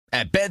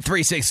At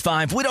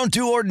Bet365, we don't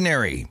do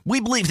ordinary. We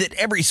believe that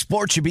every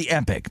sport should be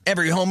epic.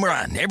 Every home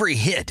run, every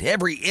hit,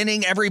 every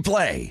inning, every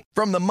play.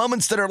 From the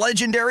moments that are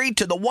legendary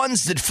to the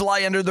ones that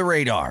fly under the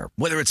radar.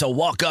 Whether it's a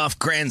walk-off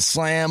grand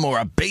slam or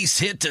a base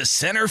hit to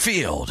center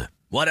field.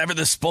 Whatever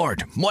the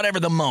sport, whatever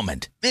the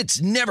moment.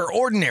 It's never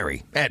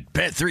ordinary at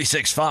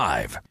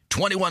Bet365.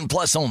 21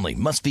 plus only.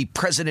 Must be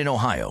present in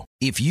Ohio.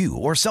 If you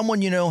or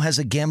someone you know has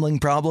a gambling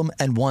problem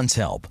and wants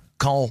help,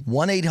 call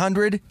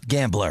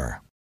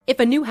 1-800-GAMBLER. If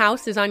a new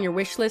house is on your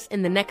wish list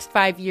in the next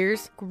 5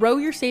 years, grow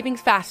your savings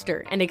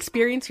faster and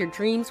experience your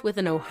dreams with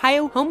an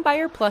Ohio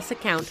Homebuyer Plus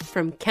account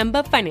from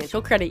Kemba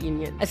Financial Credit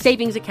Union. A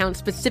savings account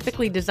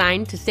specifically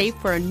designed to save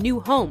for a new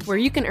home where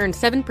you can earn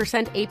 7%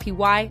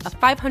 APY,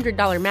 a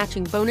 $500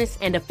 matching bonus,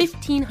 and a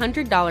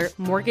 $1,500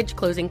 mortgage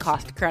closing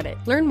cost credit.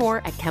 Learn more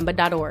at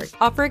Kemba.org.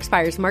 Offer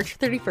expires March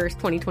 31st,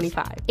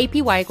 2025.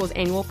 APY equals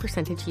annual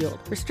percentage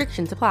yield.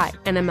 Restrictions apply.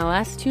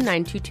 NMLS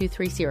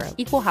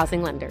 292230. Equal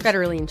housing lender.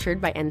 Federally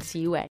insured by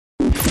NCUA.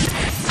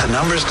 The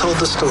numbers told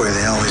the story,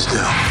 they always do.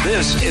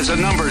 This is a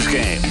numbers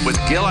game with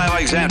Gil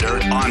Alexander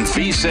on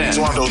VSiN. It's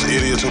one of those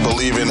idiots who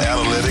believe in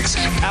analytics.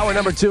 Hour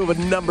number 2 of a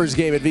numbers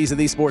game at VSiN,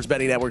 the Sports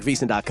Betting Network,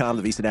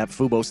 VSiN.com, the VSiN app,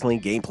 Fubo, Sling,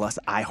 Game Plus,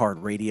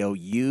 iHeartRadio,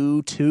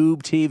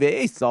 YouTube TV.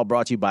 It's all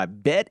brought to you by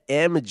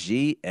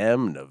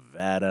BetMGM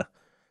Nevada.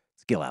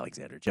 It's Gil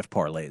Alexander. Jeff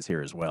Parlay is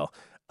here as well.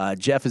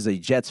 Jeff is a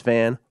Jets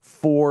fan.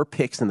 4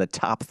 picks in the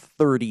top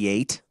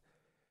 38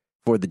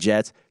 for the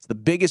Jets. It's the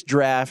biggest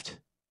draft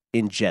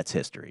in Jets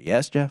history.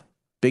 Yes, Jeff?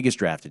 Biggest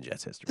draft in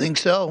Jets history. Think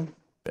so.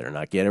 Better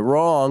not get it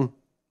wrong.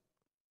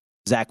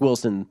 Zach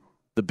Wilson,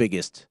 the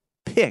biggest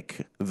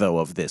pick, though,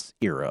 of this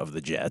era of the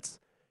Jets.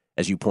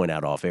 As you point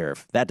out off air,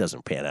 if that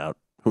doesn't pan out,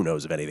 who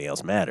knows if anything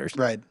else matters.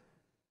 Right.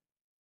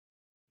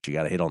 But you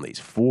got to hit on these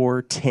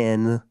 4,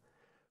 10,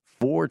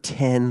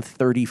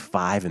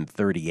 35, and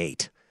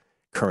 38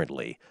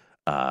 currently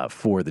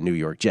for the New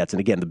York Jets. And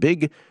again, the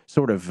big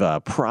sort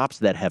of props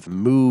that have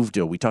moved,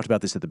 we talked about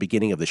this at the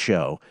beginning of the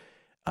show,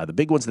 the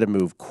big ones that have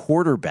moved,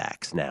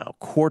 quarterbacks now.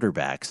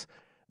 Quarterbacks.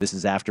 This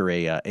is after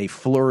a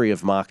flurry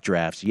of mock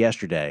drafts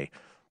yesterday.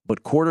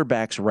 But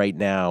quarterbacks right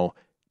now,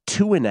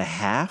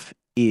 2.5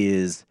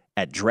 is,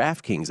 at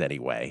DraftKings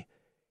anyway,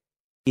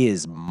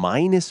 is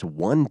minus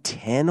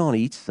 110 on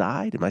each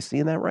side. Am I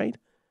seeing that right?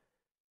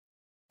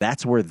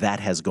 That's where that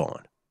has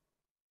gone.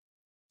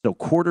 So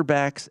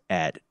quarterbacks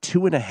at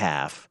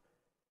 2.5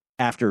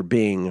 after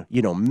being,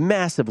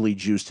 massively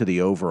juiced to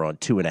the over on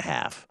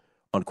 2.5.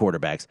 On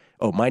quarterbacks.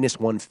 Oh, minus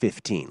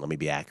 115. Let me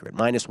be accurate.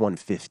 Minus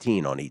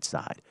 115 on each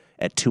side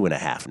at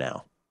 2.5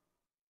 now.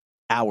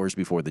 Hours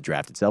before the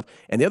draft itself.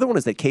 And the other one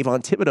is that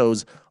Kayvon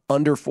Thibodeau's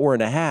under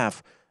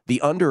 4.5.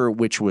 The under,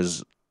 which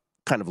was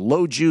kind of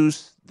low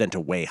juice, then to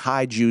way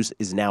high juice,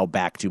 is now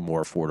back to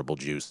more affordable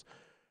juice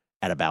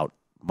at about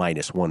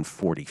minus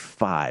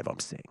 145, I'm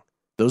seeing.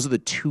 Those are the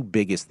 2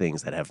 biggest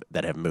things that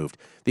have moved.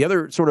 The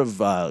other sort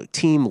of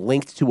team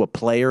linked to a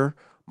player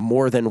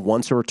more than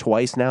once or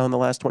twice now in the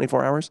last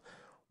 24 hours,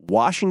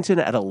 Washington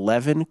at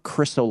 11,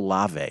 Chris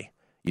Olave.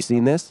 You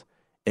seen this?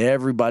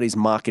 Everybody's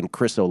mocking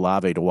Chris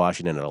Olave to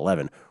Washington at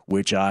 11,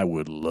 which I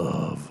would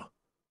love. I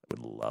would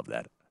love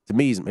that. To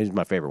me, he's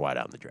my favorite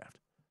wideout in the draft.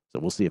 So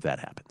we'll see if that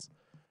happens.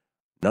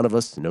 None of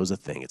us knows a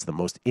thing. It's the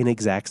most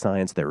inexact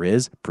science there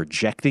is,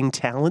 projecting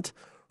talent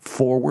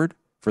forward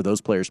for those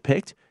players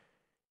picked.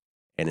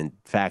 And in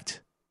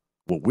fact,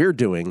 what we're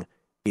doing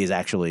is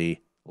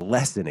actually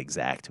less than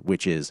exact,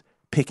 which is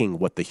picking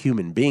what the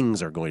human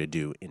beings are going to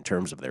do in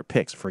terms of their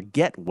picks.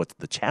 Forget what's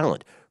the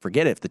talent.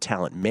 Forget if the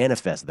talent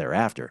manifests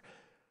thereafter.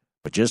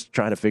 But just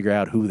trying to figure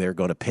out who they're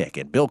going to pick.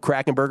 And Bill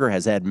Krackomberger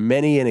has had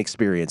many an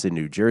experience in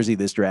New Jersey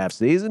this draft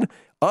season.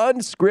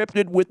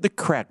 Unscripted with the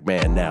Crack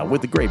Man now,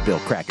 with the great Bill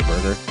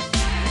Krackomberger,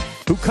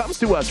 who comes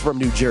to us from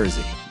New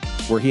Jersey,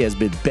 where he has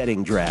been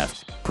betting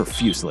drafts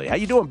profusely. How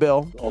you doing,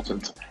 Bill?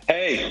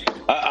 Hey,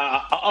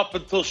 up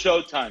until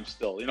showtime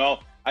still.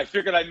 I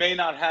figured I may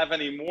not have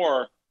any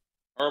more,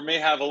 or may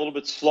have a little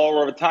bit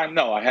slower of a time.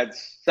 No, I had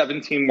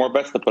 17 more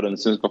bets to put in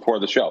since before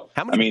the show.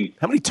 How many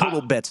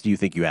total bets do you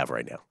think you have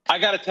right now? I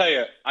got to tell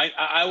you,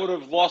 I would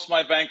have lost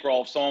my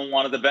bankroll if someone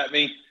wanted to bet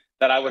me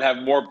that I would have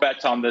more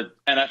bets on the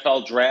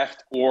NFL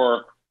draft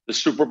or the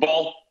Super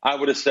Bowl. I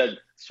would have said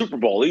Super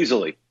Bowl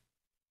easily.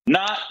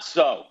 Not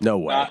so. No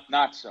way.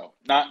 Not so.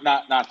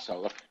 Not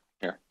so. Look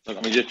here. Look,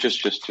 I mean,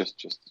 just.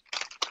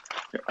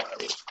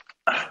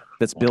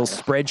 That's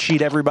Bill's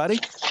spreadsheet, everybody.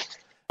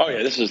 Oh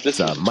yeah, this is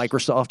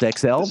Microsoft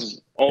Excel. This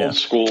is old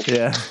school.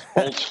 Yeah.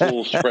 Old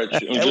school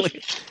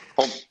spreadsheet.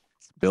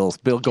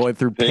 Bill going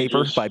through pages,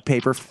 paper by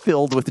paper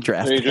filled with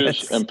draft pages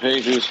bets. and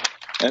pages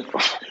and.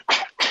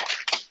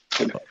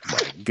 Oh my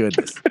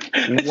goodness!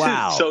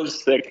 Wow, so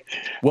sick.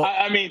 Well,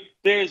 I mean,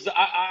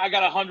 I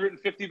got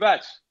 150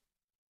 bets.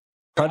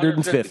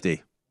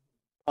 150.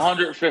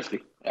 150,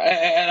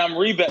 and I'm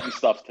rebetting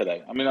stuff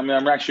today. I mean,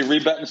 I'm actually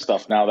rebetting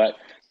stuff now. That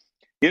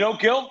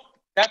Gil,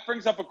 that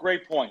brings up a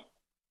great point.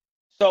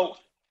 So,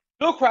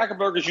 Bill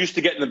Krackomberger's used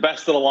to getting the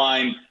best of the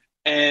line,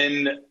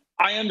 and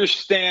I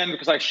understand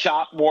because I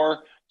shop more,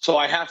 so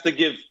I have to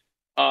give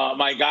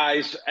my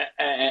guys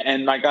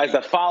and my guys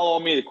that follow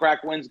me, the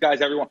Crack Wins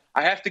guys, everyone.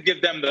 I have to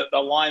give them the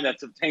line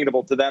that's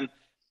obtainable to them.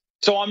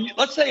 So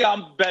let's say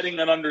I'm betting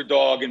an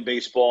underdog in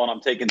baseball and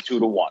I'm taking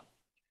 2-1.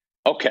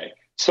 Okay,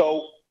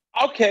 so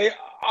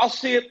I'll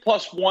see it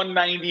plus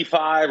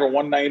 195 or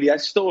 190.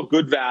 That's still a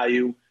good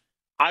value.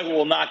 I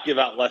will not give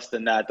out less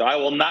than that, though. I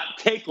will not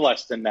take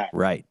less than that.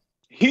 Right.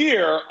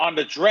 Here on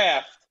the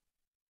draft,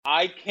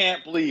 I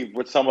can't believe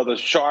with some of the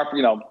sharp,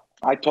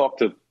 I talk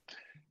to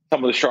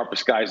some of the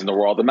sharpest guys in the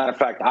world. As a matter of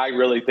fact, I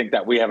really think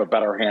that we have a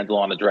better handle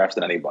on the draft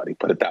than anybody,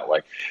 put it that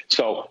way.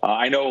 So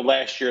I know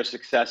last year's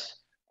success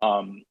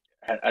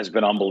has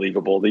been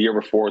unbelievable. The year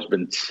before has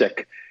been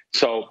sick.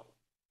 So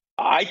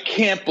I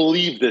can't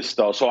believe this,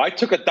 though. So I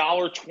took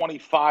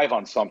 $1.25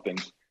 on something,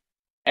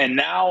 and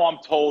now I'm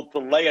told to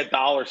lay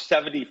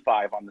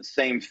 $1.75 on the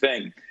same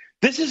thing.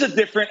 This is a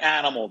different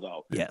animal,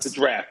 though. Yes. The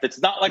draft. It's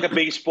not like a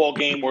baseball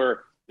game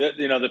where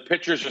the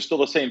pitchers are still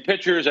the same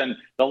pitchers and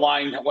the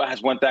line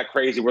has went that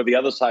crazy. Where the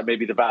other side may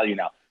be the value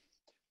now.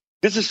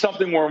 This is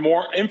something where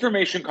more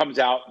information comes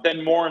out,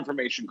 then more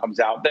information comes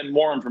out, then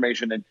more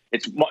information, and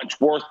it's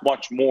worth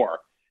much more.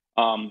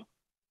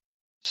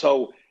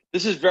 So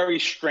this is very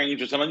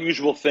strange. It's an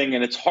unusual thing,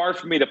 and it's hard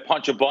for me to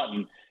punch a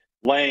button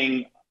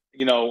laying,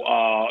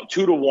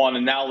 2-1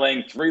 and now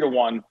laying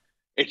 3-1.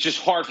 It's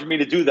just hard for me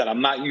to do that.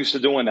 I'm not used to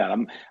doing that.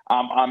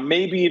 I'm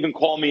maybe even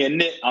call me a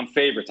nit on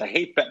favorites. I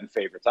hate betting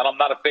favorites. I'm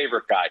not a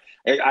favorite guy.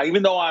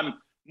 Even though I'm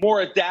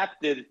more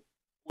adapted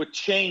with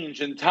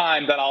change in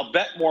time, that I'll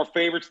bet more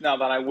favorites now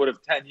than I would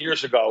have 10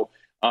 years ago,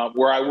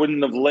 where I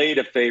wouldn't have laid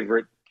a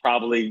favorite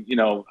probably,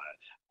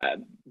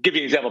 give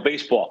you an example,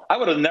 baseball. I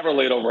would have never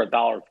laid over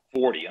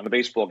 $1.40 on the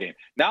baseball game.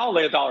 Now I'll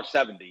lay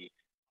 $1.70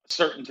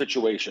 certain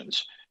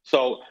situations.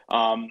 So,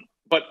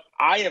 but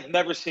I have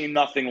never seen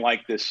nothing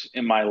like this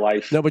in my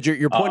life. No, but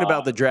your point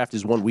about the draft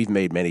is one we've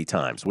made many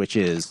times, which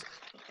is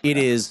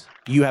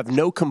you have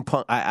no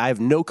I have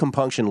no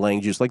compunction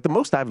laying juice. Like the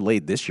most I've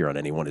laid this year on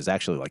anyone is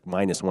actually like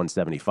minus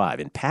 175.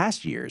 In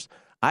past years,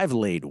 I've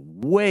laid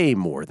way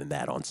more than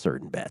that on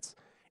certain bets.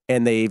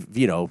 And they've,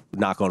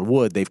 knock on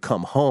wood, they've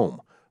come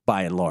home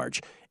by and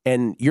large.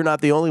 And you're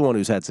not the only one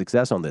who's had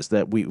success on this.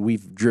 That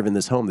we've driven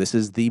this home. This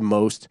is the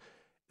most.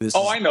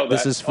 I know that.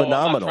 This is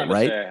phenomenal,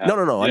 right?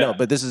 No, I know,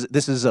 but this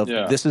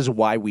is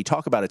why we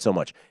talk about it so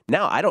much.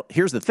 Now,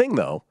 here's the thing,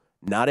 though.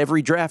 Not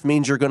every draft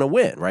means you're going to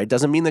win, right?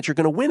 Doesn't mean that you're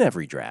going to win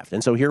every draft.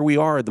 And so here we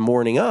are the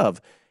morning of.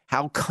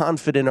 How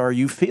confident are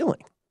you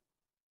feeling?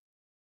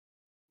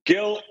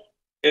 Gil,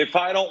 if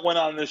I don't win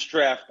on this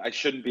draft, I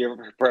shouldn't be a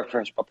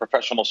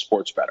professional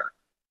sports bettor.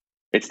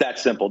 It's that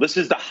simple. This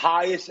is the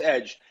highest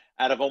edge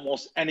out of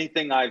almost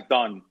anything I've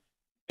done.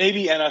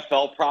 Maybe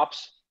NFL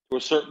props to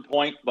a certain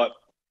point, but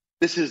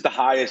this is the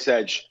highest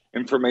edge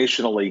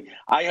informationally.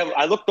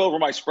 I looked over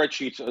my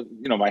spreadsheets,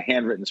 my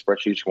handwritten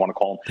spreadsheets, you want to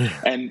call them,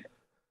 and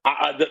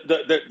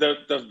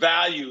the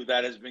value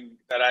that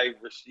I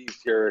received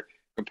here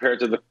compared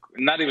to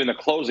not even the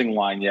closing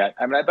line yet.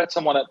 I mean, I bet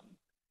someone at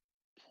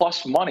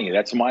plus money.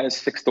 That's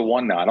minus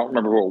 6-1 now. I don't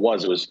remember who it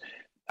was. It was.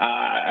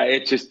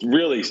 It's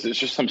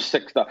just some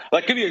sick stuff.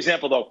 Like, give you an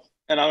example though,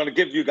 and I'm going to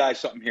give you guys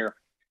something here.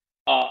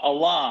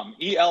 Elam,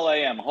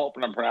 E-L-A-M.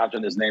 Hoping I'm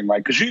pronouncing his name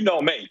right, because you know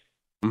me.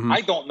 Mm-hmm.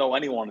 I don't know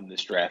anyone in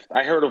this draft.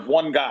 I heard of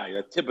one guy,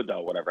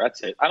 Thibodeau, whatever.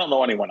 That's it. I don't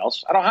know anyone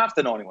else. I don't have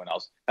to know anyone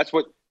else. That's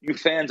what you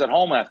fans at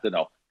home have to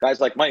know.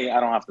 Guys like me, I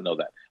don't have to know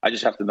that. I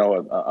just have to know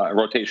a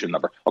rotation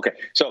number. Okay,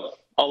 so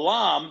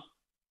Elam,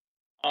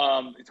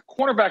 it's a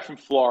cornerback from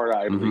Florida,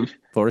 I believe.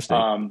 Florida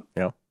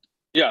State.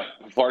 Yeah,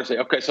 Florida State.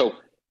 Okay, so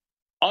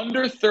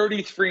under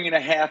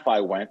 33.5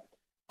 I went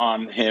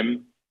on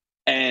him.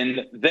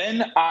 And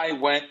then I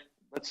went,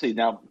 let's see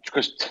now,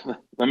 because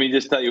let me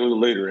just tell you who the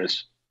leader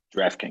is.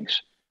 DraftKings.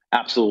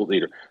 Absolute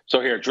leader.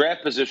 So here,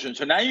 draft position.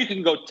 So now you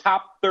can go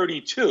top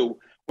 32,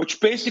 which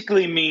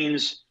basically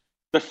means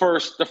the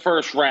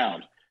first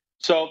round.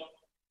 So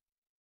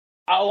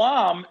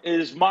Elam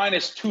is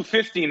minus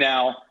 250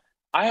 now.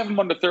 I have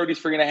him under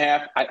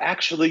 33.5. I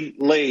actually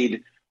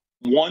laid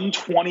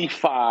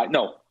 125.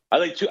 No, I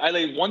laid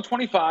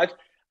 125.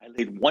 I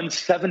laid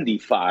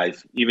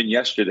 175 even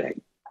yesterday.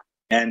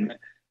 And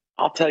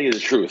I'll tell you the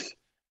truth.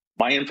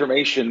 My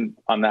information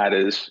on that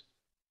is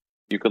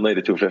you could lay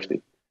to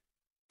 250.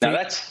 Now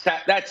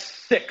that's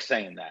sick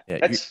saying that. Yeah,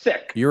 that's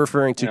sick. You're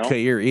referring to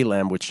Kaiir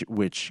Elam, which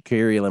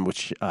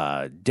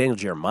Daniel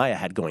Jeremiah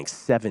had going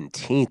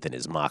 17th in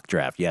his mock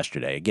draft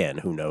yesterday. Again,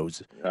 who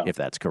knows if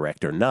that's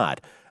correct or not.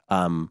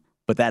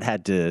 But that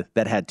had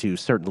to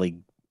certainly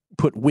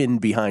put wind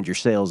behind your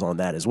sails on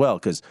that as well.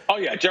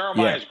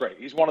 Jeremiah is great.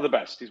 He's one of the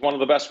best. He's one of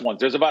the best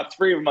ones. There's about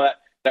 3 of them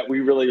that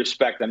we really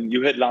respect, and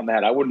you hit it on the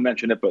head. I wouldn't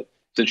mention it, but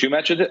since you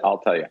mentioned it, I'll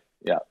tell you.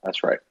 Yeah,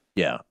 that's right.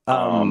 Yeah.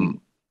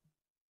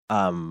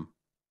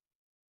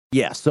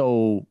 Yeah.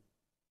 So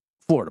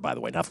Florida, by the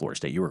way, not Florida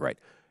State. You were right.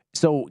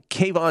 So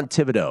Kayvon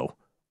Thibodeau,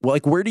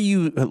 where do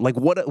you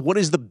what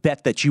is the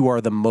bet that you are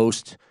the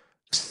most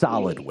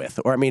solid with?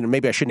 Or, I mean,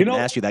 maybe I shouldn't even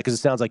ask you that because it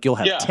sounds like you'll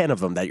have 10 of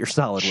them that you're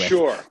solid with.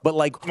 Sure. But,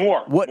 like,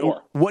 more.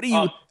 What do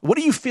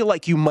you feel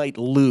like you might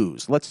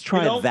lose? Let's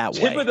try it that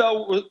way.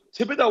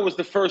 Thibodeau was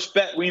the first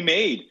bet we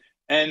made.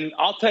 And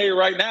I'll tell you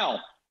right now,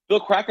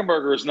 Bill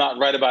Krackomberger is not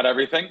right about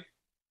everything.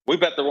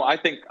 I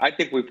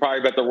think we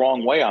probably bet the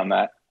wrong way on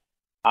that.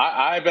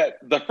 I bet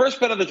the first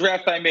bet of the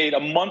draft I made a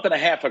month and a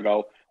half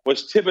ago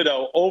was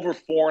Thibodeau over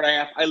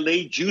 4.5. I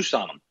laid juice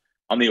on him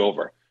on the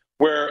over.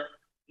 Where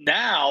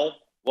now,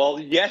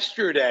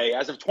 yesterday,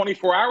 as of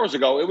 24 hours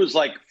ago, it was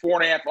like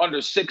 4.5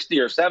 under 60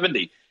 or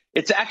 70.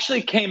 It's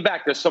actually came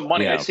back. There's some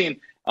money. I've seen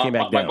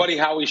my buddy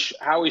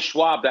Howie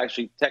Schwab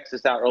actually texted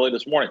this out early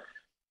this morning.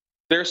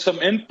 There's some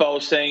info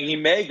saying he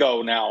may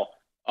go now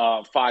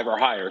 5 or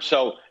higher.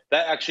 So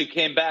that actually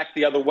came back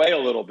the other way a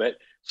little bit.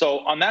 So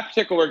on that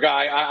particular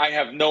guy, I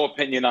have no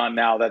opinion on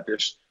now that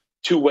there's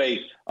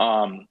two-way.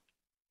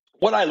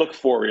 What I look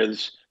for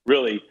is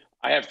really,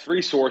 I have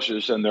 3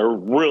 sources, and they're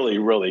really,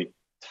 really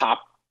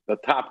the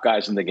top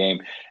guys in the game.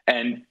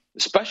 And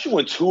especially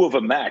when 2 of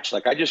them match,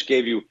 like I just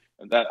gave you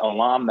that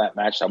Alam, that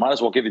match. I might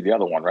as well give you the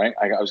other one, right?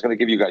 I was going to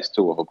give you guys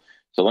 2 of them.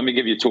 So let me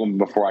give you 2 of them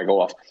before I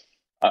go off.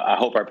 I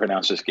hope I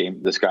pronounce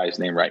this guy's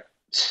name right.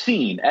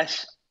 Cine,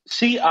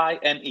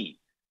 S-C-I-N-E.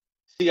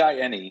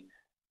 C-I-N-E.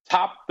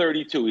 Top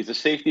 32. He's a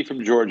safety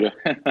from Georgia.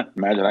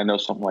 Imagine I know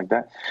something like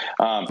that.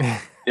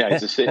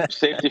 He's a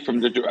safety from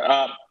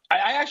the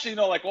I actually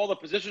know like all the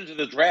positions of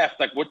the draft,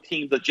 like what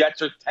team the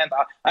Jets are 10th.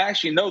 I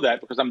actually know that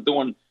because I'm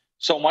doing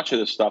so much of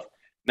this stuff.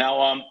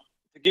 Now,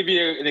 to give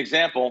you an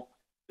example,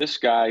 this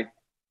guy, of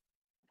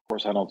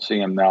course, I don't see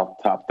him now,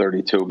 top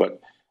 32,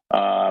 but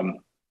I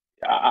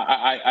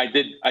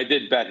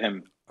did bet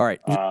him. All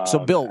right. So,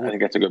 Bill, I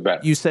think that's a good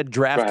bet. You said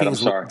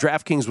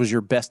DraftKings was your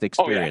best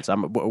experience. Oh,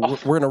 yeah.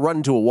 We're going to run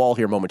into a wall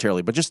here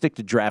momentarily, but just stick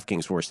to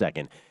DraftKings for a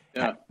second.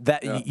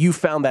 You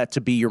found that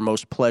to be your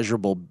most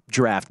pleasurable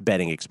draft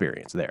betting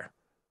experience there.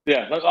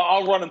 Yeah,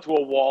 I'll run into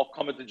a wall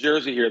coming to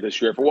Jersey here this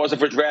year. If it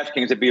wasn't for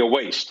DraftKings, it'd be a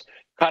waste.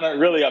 Kind of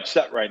really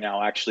upset right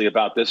now, actually,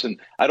 about this. And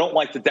I don't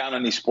like to down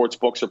any sports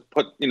books or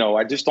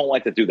I just don't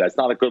like to do that. It's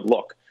not a good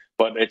look,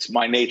 but it's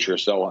my nature,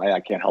 so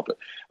I can't help it.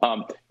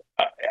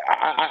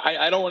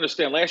 I don't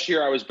understand. Last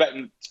year I was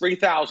betting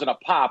 $3,000 a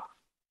pop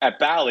at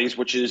Bally's,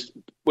 which is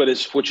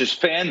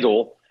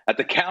FanDuel at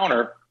the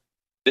counter.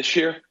 This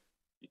year,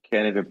 you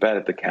can't even bet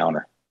at the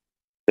counter.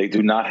 They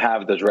do not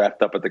have the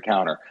draft up at the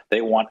counter.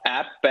 They want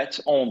app bets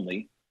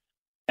only,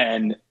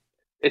 and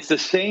it's the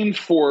same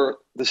for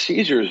the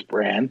Caesars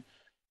brand,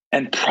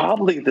 and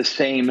probably the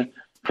same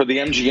for the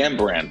MGM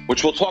brand,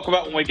 which we'll talk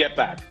about when we get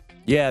back.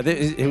 Yeah,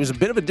 it was a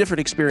bit of a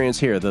different experience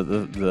here.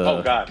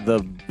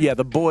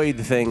 The Boyd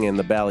thing and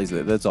the Bally's,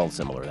 that's all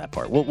similar, that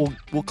part.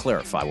 We'll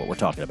clarify what we're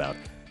talking about.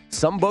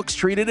 Some books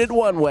treated it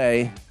one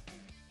way,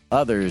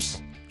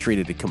 others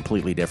treated it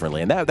completely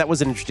differently. And that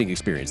was an interesting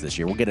experience this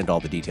year. We'll get into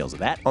all the details of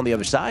that on the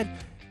other side.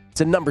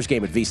 It's a numbers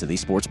game at VSiN, the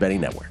Sports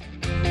Betting Network.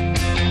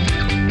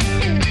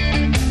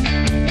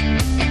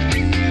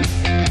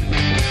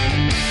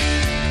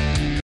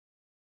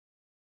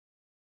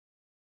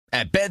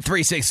 At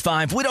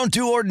Bet365, we don't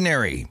do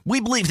ordinary. We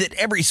believe that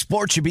every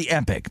sport should be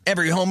epic.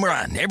 Every home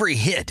run, every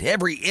hit,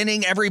 every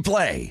inning, every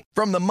play.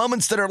 From the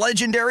moments that are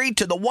legendary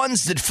to the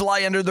ones that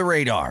fly under the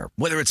radar.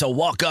 Whether it's a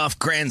walk-off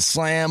grand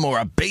slam or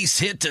a base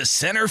hit to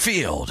center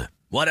field.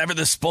 Whatever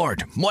the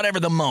sport, whatever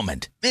the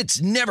moment.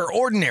 It's never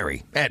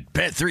ordinary at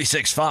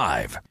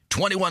Bet365.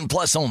 21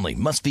 plus only.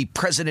 Must be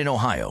present in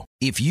Ohio.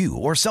 If you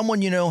or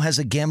someone you know has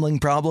a gambling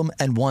problem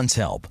and wants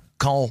help,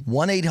 call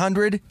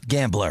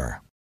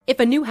 1-800-GAMBLER. If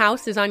a new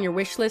house is on your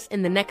wish list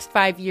in the next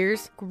 5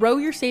 years, grow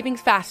your savings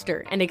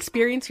faster and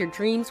experience your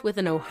dreams with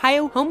an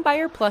Ohio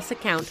Homebuyer Plus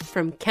account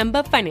from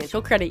Kemba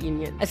Financial Credit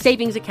Union. A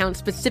savings account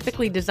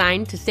specifically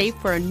designed to save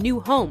for a new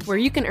home where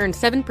you can earn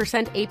 7%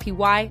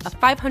 APY,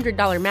 a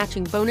 $500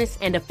 matching bonus,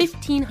 and a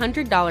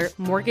 $1,500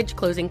 mortgage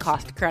closing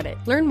cost credit.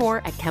 Learn more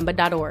at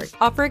Kemba.org.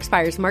 Offer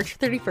expires March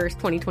 31st,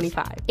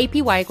 2025.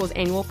 APY equals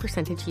annual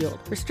percentage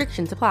yield.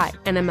 Restrictions apply.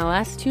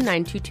 NMLS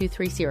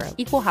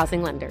 292230. Equal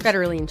housing lender.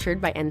 Federally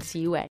insured by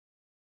NCUA.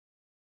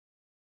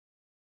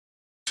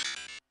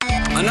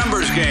 A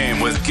numbers game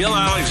with Gil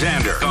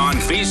Alexander on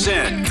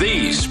VSiN,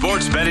 the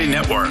Sports Betting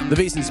Network. The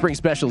VSiN Spring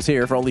Specials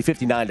here. For only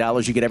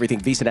 $59, you get everything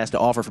VSiN has to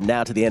offer from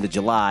now to the end of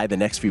July. The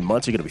next few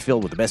months are going to be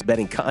filled with the best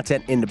betting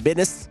content in the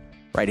business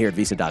right here at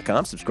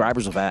VSiN.com.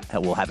 Subscribers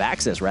will have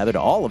access to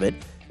all of it.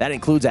 That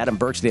includes Adam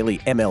Burke's daily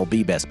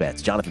MLB best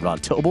bets, Jonathan Von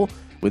Tobel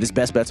with his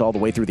best bets all the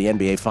way through the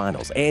NBA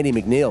Finals, Andy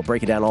McNeil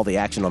breaking down all the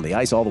action on the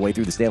ice all the way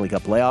through the Stanley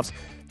Cup playoffs,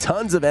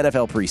 tons of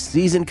NFL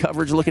preseason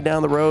coverage looking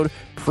down the road,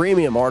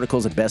 premium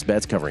articles and best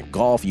bets covering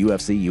golf,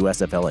 UFC,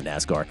 USFL, and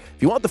NASCAR.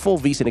 If you want the full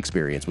VSiN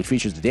experience, which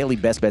features the daily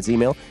best bets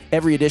email,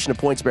 every edition of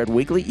Point Spread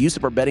Weekly, use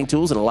of our betting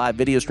tools, and a live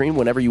video stream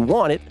whenever you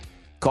want it,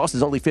 cost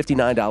is only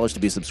 $59 to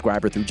be a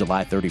subscriber through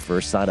July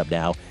 31st. Sign up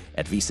now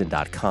at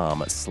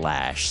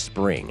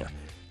VSiN.com/spring.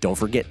 Don't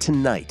forget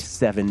tonight,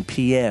 7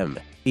 p.m.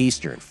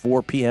 Eastern,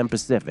 4 p.m.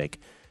 Pacific,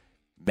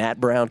 Matt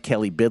Brown,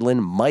 Kelly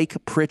Bidlin, Mike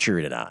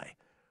Pritchard, and I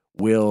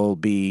will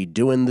be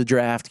doing the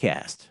draft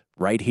cast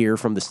right here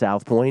from the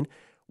South Point.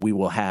 We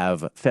will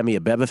have Femi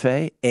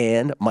Abebefe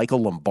and Michael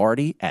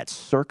Lombardi at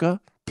Circa,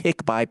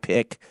 pick by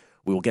pick.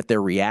 We will get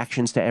their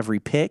reactions to every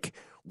pick.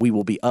 We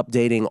will be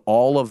updating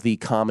all of the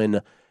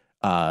common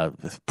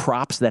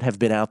props that have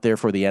been out there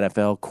for the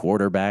NFL,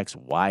 quarterbacks,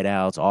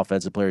 wideouts,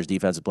 offensive players,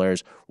 defensive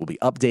players. We'll be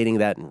updating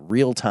that in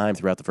real time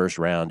throughout the first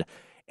round.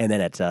 And then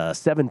at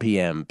 7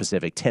 p.m.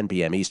 Pacific, 10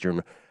 p.m.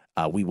 Eastern,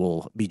 we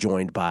will be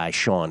joined by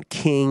Sean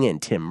King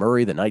and Tim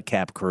Murray, the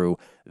Nightcap crew.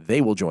 They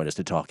will join us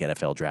to talk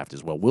NFL draft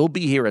as well. We'll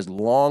be here as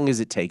long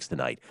as it takes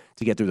tonight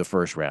to get through the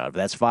first round. If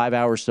that's 5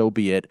 hours, so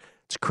be it.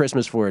 It's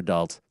Christmas for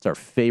adults. It's our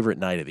favorite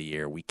night of the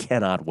year. We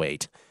cannot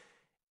wait.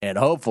 And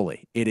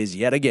hopefully it is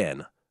yet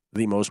again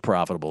the most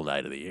profitable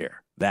night of the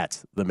year.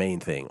 That's the main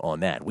thing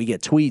on that. We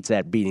get tweets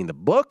at Beating the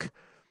Book.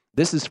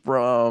 This is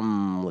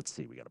from, let's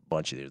see, we got a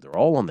bunch of these. They're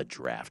all on the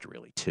draft,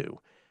 really, too.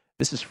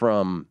 This is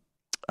from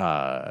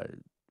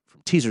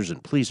Teasers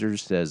and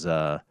Pleasers. Says,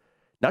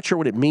 not sure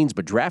what it means,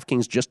 but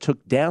DraftKings just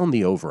took down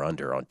the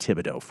over-under on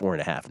Thibodeau,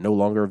 4.5, no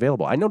longer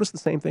available. I noticed the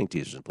same thing,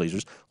 Teasers and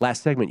Pleasers.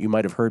 Last segment, you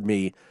might have heard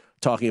me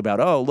talking about,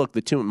 oh, look,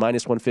 the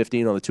minus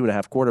 115 on the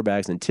 2.5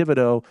 quarterbacks, and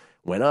Thibodeau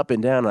went up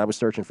and down, and I was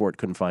searching for it,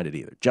 couldn't find it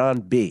either. John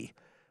B.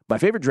 My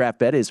favorite draft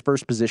bet is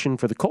first position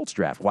for the Colts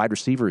draft. Wide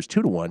receiver is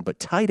 2-1, but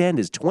tight end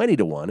is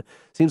 20-1.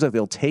 Seems like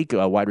they'll take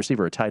a wide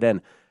receiver or tight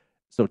end.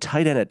 So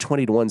tight end at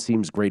 20-1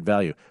 seems great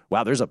value.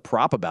 Wow, there's a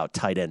prop about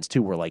tight ends,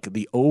 too, where like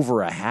the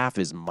over a half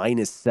is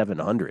minus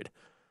 700.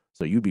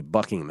 So you'd be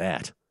bucking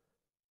that.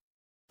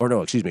 Or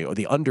no, excuse me, or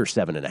the under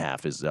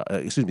 7.5 is,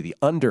 the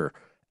under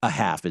a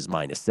half is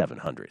minus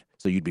 700.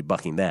 So you'd be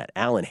bucking that.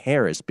 Alan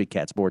Harris, Big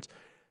Cat Sports,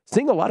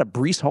 seeing a lot of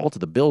Breece Hall to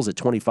the Bills at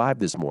 25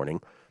 this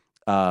morning.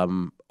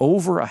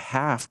 Over a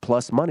half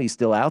plus money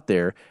still out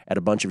there at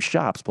a bunch of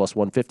shops, plus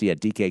 150 at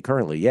DK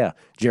currently. Yeah,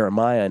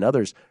 Jeremiah and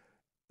others.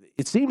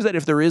 It seems that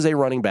if there is a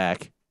running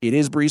back, it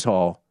is Breece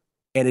Hall,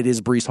 and it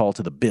is Breece Hall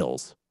to the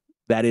Bills.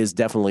 That is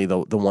definitely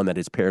the one that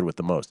is paired with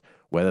the most.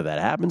 Whether that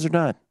happens or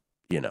not,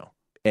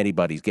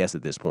 anybody's guess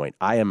at this point.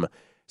 I am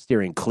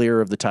steering clear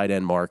of the tight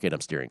end market.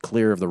 I'm steering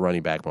clear of the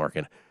running back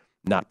market.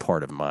 Not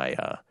part of my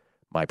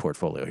my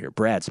portfolio here.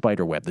 Brad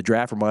Spiderweb. The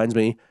draft reminds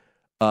me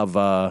of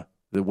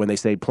when they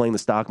say playing the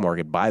stock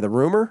market, buy the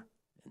rumor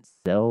and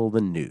sell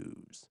the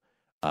news.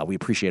 We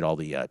appreciate all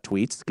the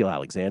tweets. Gil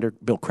Alexander.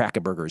 Bill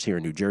Krackenberger is here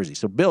in New Jersey.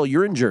 So, Bill,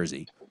 you're in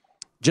Jersey.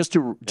 Just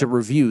to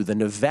review, the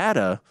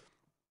Nevada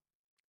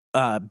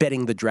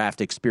betting the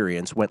draft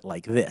experience went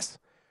like this.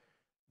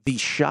 The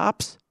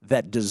shops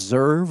that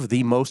deserve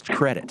the most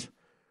credit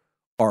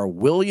are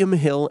William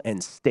Hill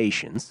and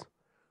Stations,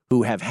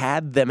 who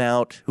had them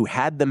out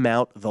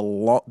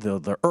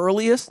the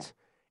earliest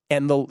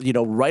and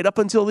right up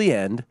until the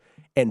end.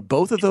 And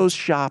both of those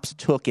shops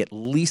took at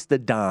least a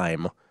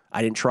dime.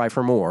 I didn't try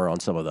for more on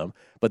some of them,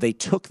 but they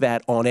took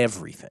that on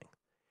everything.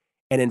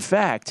 And in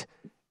fact,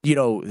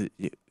 that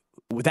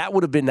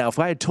would have been now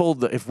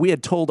if we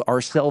had told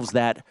ourselves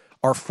that,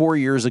 our 4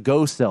 years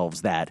ago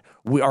selves that,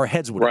 our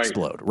heads would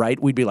explode, right?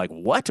 We'd be like,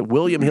 what?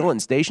 William Hill and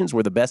Stations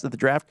were the best at the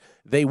draft?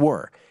 They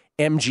were.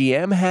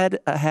 MGM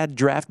had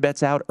draft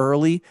bets out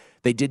early.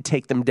 They did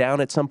take them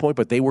down at some point,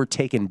 but they were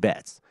taking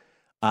bets.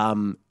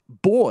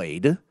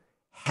 Boyd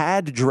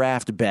had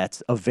draft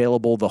bets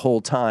available the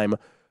whole time,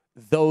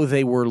 though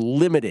they were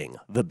limiting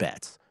the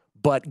bets.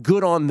 But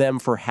good on them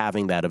for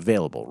having that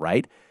available,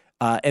 right?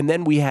 And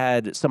then we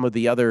had some of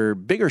the other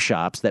bigger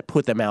shops that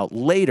put them out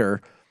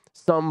later.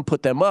 Some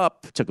put them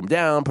up, took them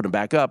down, put them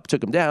back up,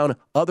 took them down.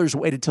 Others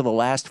waited till the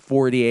last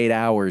 48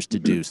 hours to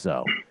do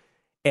so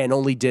and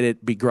only did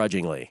it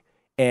begrudgingly.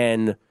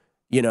 And,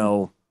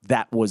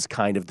 that was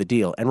kind of the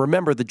deal. And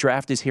remember, the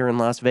draft is here in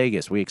Las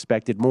Vegas. We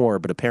expected more,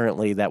 but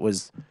apparently that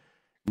was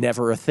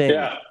never a thing.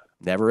 Yeah.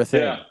 Never a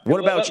thing. Yeah. What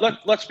about you?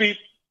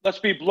 Let's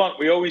be blunt.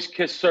 We always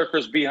kiss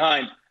Circa's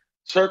behind.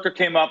 Circa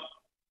came up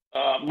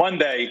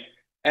Monday,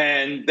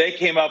 and they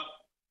came up.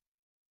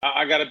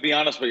 I got to be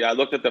honest with you. I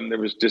looked at them. There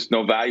was just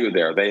no value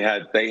there. They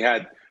had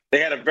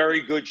a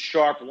very good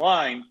sharp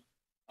line,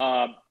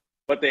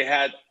 but they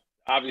had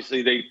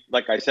obviously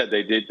like I said,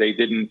 they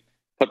didn't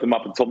put them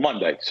up until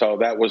Monday. So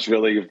that was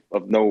really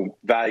of no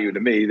value to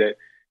me. That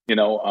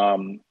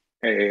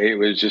it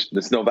was just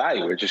there's no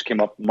value. It just came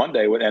up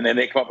Monday, and then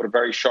they come up with a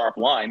very sharp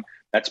line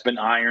that's been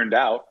ironed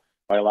out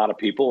by a lot of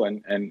people.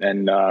 And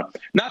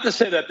not to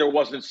say that there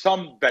wasn't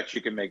some bets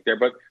you can make there,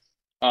 but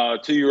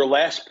to your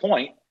last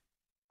point,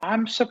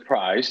 I'm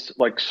surprised,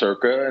 like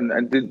Circa,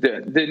 and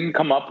didn't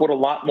come up with a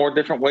lot more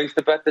different ways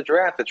to bet the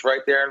draft. It's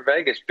right there in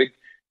Vegas,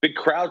 big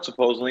crowd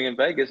supposedly in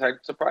Vegas. I'm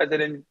surprised they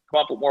didn't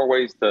come up with more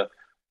ways to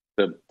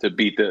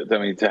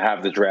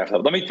have the draft.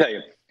 Let me tell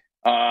you,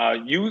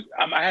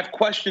 I have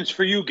questions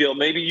for you, Gil.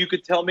 Maybe you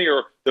could tell me,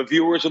 or the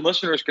viewers and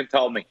listeners can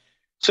tell me.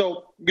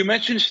 So you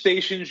mentioned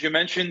Stations, you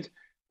mentioned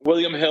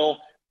William Hill.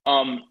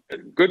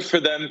 Good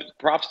for them.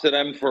 Props to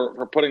them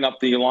for putting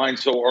up the line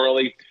so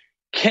early.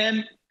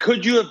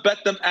 Could you have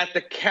bet them at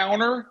the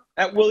counter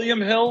at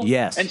William Hill?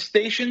 Yes. And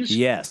Stations?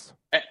 Yes.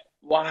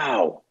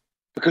 Wow.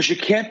 Because you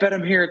can't bet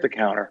them here at the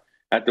counter.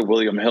 at the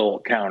William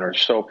Hill counter.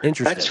 So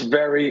that's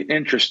very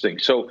interesting.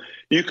 So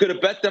you could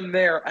have bet them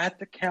there at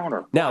the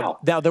counter. Now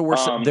there were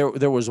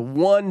there was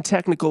one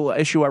technical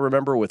issue I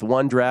remember with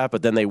one draft,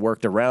 but then they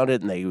worked around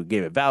it and they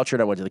gave a voucher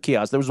and I went to the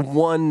kiosk. There was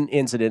one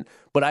incident,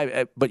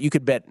 but you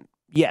could bet,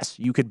 yes,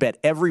 you could bet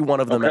every one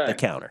of them at the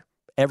counter.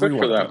 Every Good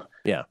one for of them. them.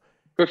 Yeah.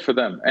 Good for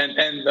them.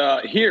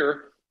 And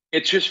here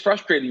it's just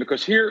frustrating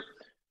because here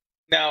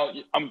now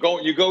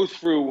you go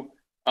through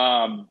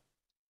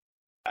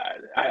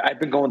I've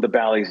been going to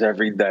Bally's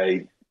every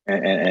day,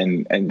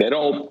 and they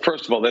don't.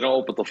 First of all, they don't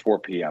open till 4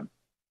 p.m.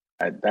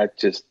 That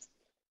just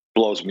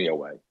blows me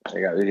away.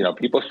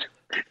 People.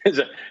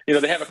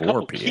 They have a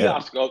couple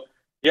kiosks.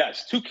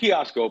 Yes, 2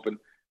 kiosks open,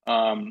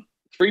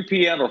 3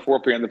 p.m. or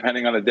 4 p.m.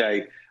 depending on the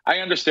day. I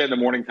understand the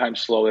morning time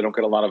slow. They don't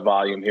get a lot of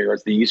volume here.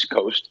 It's the East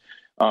Coast.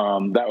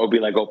 That would be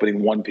like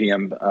opening 1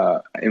 p.m.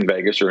 In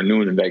Vegas or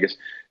noon in Vegas.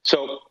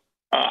 So.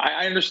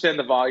 I understand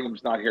the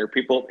volume's not here.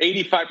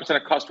 85%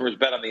 of customers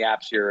bet on the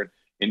apps here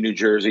in New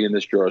Jersey in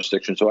this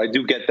jurisdiction. So I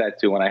do get that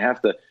too. And I have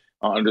to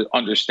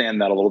understand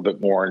that a little bit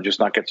more and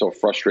just not get so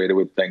frustrated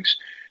with things.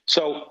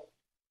 So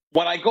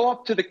when I go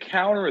up to the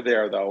counter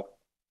there, though,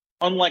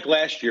 unlike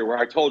last year where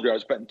I told you I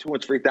was betting $2,000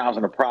 and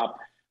 $3,000 a prop,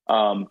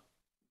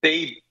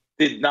 they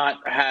did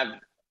not have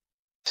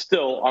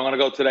still, I'm going to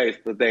go today,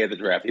 it's the day of the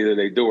draft. Either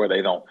they do or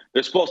they don't.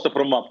 They're supposed to put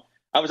them up.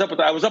 I was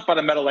up by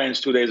the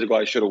Meadowlands 2 days ago.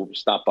 I should have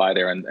stopped by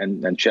there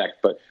and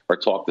checked, or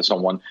talked to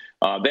someone.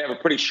 They have a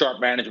pretty sharp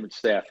management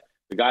staff.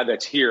 The guy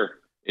that's here,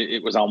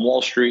 it was on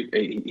Wall Street.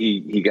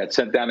 He got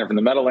sent down there from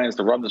the Meadowlands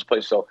to run this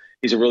place, so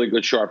he's a really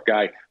good, sharp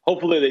guy.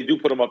 Hopefully they do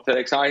put him up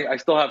today, because I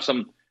still have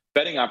some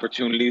betting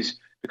opportunities,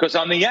 because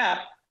on the app,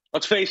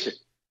 let's face it,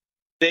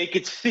 they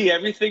could see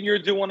everything you're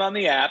doing on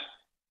the app,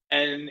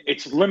 and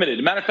it's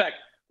limited. Matter of fact,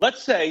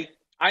 let's say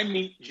I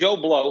meet Joe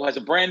Blow, has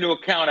a brand new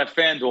account at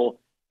FanDuel.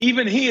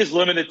 Even he is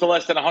limited to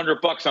less than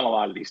 $100 on a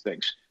lot of these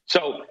things.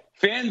 So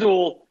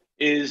FanDuel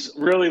is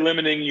really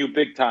limiting you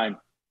big time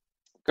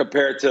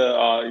compared to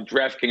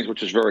DraftKings,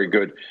 which is very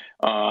good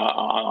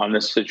on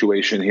this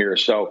situation here.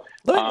 So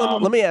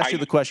let me ask you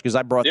the question, because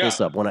I brought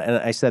this up and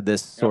I said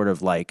this sort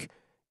of like,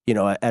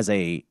 as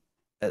the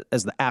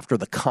after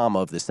the comma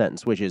of the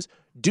sentence, which is,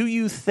 do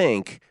you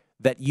think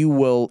that you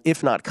will,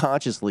 if not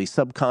consciously,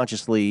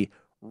 subconsciously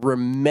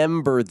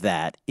remember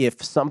that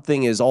if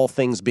something is all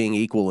things being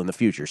equal in the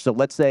future? So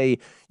let's say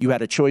you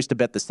had a choice to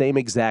bet the same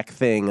exact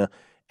thing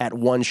at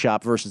one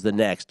shop versus the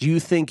next. Do you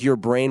think your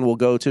brain will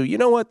go to, you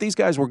know what, these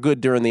guys were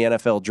good during the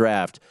NFL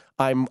draft.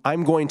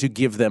 I'm going to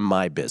give them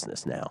my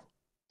business now?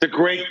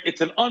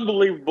 It's an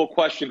unbelievable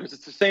question, because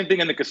it's the same thing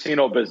in the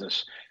casino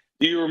business.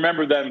 Do you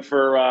remember them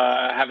for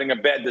having a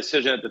bad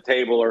decision at the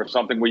table or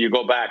something where you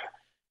go back?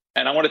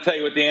 And I want to tell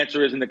you what the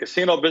answer is in the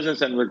casino business,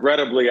 and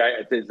regrettably,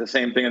 it's the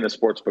same thing in the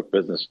sportsbook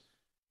business.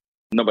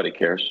 Nobody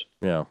cares.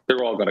 Yeah,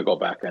 they're all going to go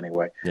back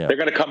anyway. Yeah. They're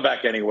going to come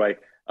back anyway.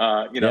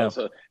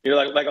 So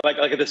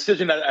like a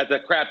decision at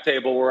the crap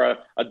table where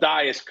a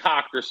die is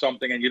cocked or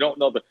something, and you don't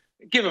know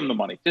give them the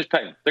money. Just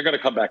pay them. They're going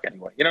to come back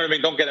anyway. You know what I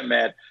mean? Don't get them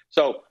mad.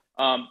 So,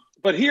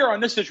 but here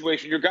on this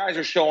situation, your guys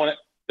are showing it.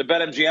 The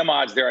BetMGM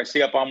odds there I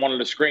see up on one of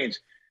the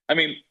screens. I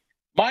mean,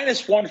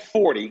 minus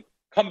 140,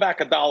 come back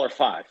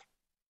 $1.05.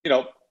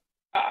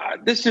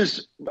 This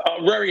is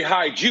a very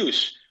high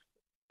juice.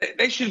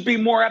 They should be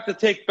more apt to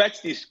take bets,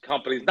 these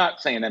companies,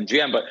 not saying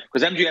MGM, but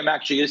because MGM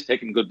actually is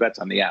taking good bets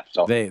on the app.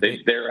 So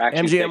they're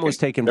actually MGM was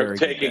taking very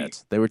good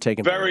bets. They were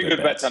taking very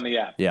good bets on the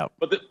app. Yeah.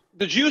 But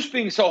the juice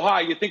being so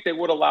high, you think they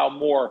would allow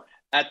more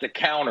at the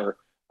counter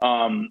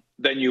than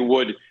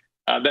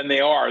they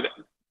are.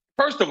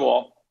 First of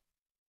all,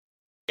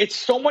 it's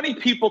so many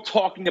people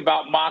talking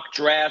about mock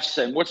drafts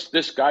and what's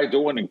this guy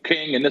doing and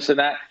King and this and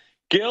that.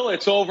 Gil,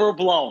 it's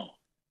overblown.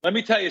 Let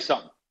me tell you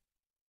something.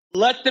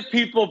 Let the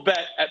people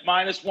bet at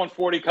minus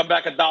 140, come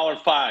back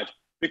 $1.05,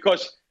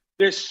 because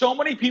there's so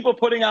many people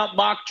putting out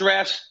mock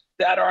drafts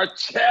that are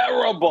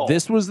terrible.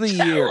 This was the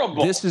year.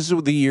 This is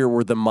the year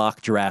where the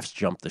mock drafts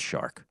jumped the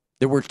shark.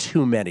 There were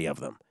too many of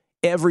them.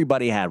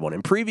 Everybody had one.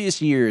 In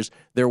previous years,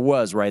 there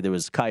was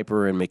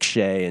Kuiper and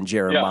McShay and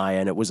Jeremiah,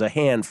 and it was a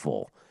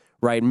handful.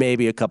 Right,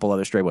 maybe a couple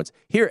other stray ones.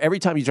 Here, every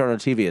time you turn on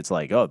TV, it's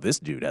like, oh,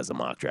 this dude has a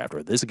mock draft,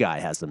 or this guy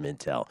has some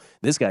intel.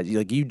 This guy,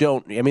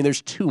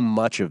 there's too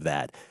much of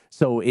that.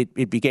 So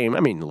it became,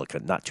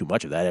 look, not too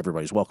much of that.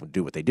 Everybody's welcome to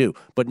do what they do.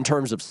 But in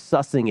terms of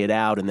sussing it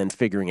out and then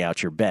figuring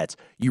out your bets,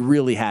 you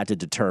really had to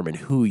determine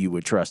who you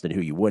would trust and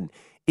who you wouldn't.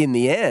 In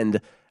the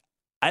end,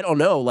 I don't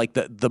know, like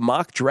the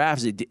mock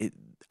drafts,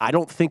 I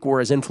don't think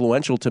were as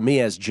influential to me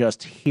as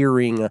just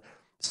hearing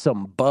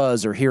some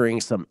buzz or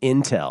hearing some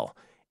intel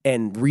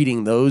and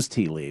reading those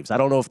tea leaves. I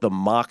don't know if the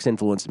mocks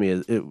influenced me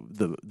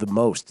the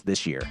most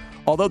this year.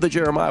 Although the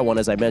Jeremiah one,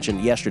 as I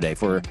mentioned yesterday,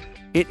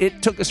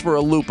 it took us for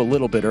a loop a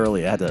little bit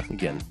early. I had to,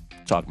 again,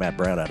 talk Matt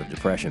Brown out of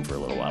depression for a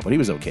little while, but he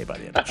was okay by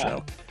the end of the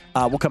show.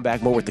 We'll come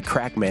back more with the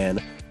Crack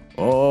Man.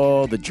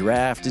 Oh, the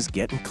draft is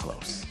getting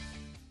close.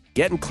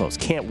 Getting close.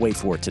 Can't wait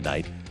for it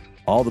tonight.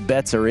 All the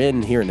bets are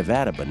in here in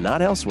Nevada, but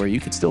not elsewhere. You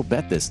can still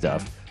bet this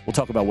stuff. We'll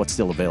talk about what's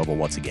still available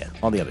once again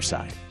on the other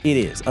side. It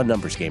is A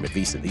Numbers Game at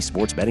VSiN, the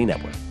Sports Betting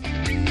Network.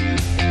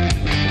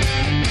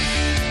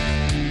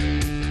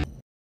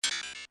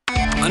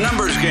 A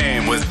Numbers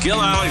Game with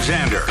Gil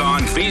Alexander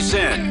on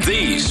VSiN,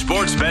 the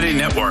Sports Betting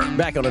Network.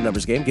 Back on A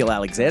Numbers Game, Gil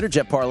Alexander,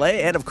 Jet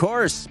Parlay, and of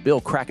course, Bill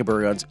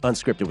Krackomberger,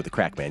 Unscripted with the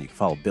Crackman. You can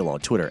follow Bill on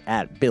Twitter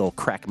at Bill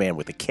Crackman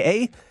with a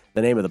K.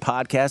 The name of the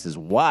podcast is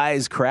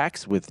Wise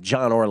Cracks with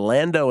John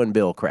Orlando and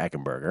Bill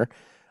Krackomberger.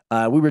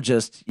 We were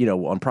just,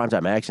 on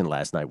Primetime Action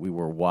last night, we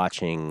were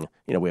watching,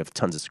 we have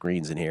tons of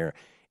screens in here,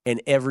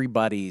 and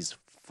everybody's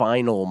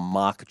final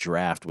mock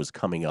draft was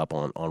coming up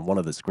on one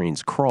of the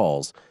screens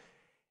crawls.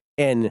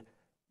 And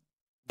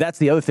that's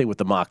the other thing with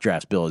the mock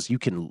drafts, Bill, is you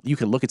can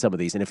look at some of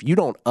these, and if you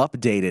don't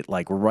update it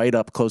like right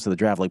up close to the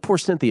draft, like poor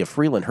Cynthia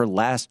Freeland, her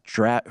last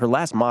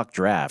mock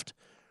draft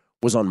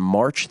was on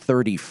March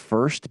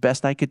 31st,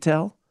 best I could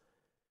tell.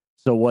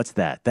 So what's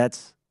that?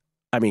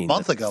 A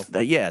month ago.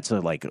 Yeah, it's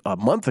like a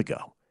month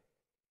ago.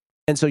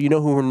 And so you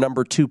know who her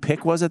number 2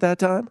 pick was at that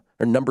time?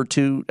 Her number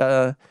 2,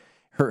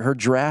 her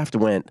draft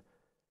went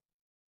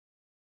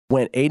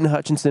Aiden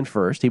Hutchinson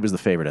first. He was the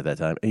favorite at that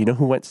time. And you know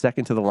who went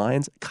second to the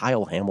Lions?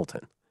 Kyle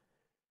Hamilton.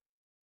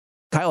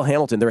 Kyle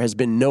Hamilton, there has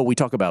been we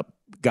talk about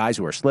guys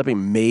who are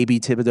slipping. Maybe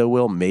Thibodeau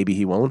will, maybe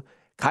he won't.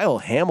 Kyle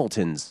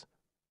Hamilton's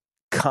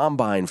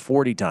combine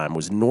 40 time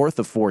was north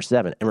of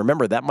 4.7. And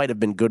remember, that might have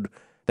been good.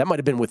 That might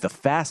have been with the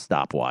fast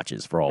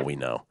stopwatches for all we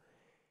know.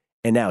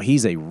 And now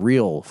he's a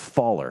real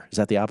faller. Is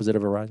that the opposite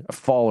of a riser? A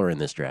faller in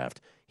this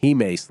draft. He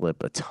may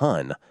slip a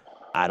ton.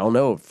 I don't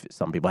know if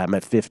some people have him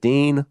at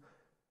 15.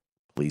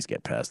 Please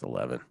get past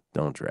 11.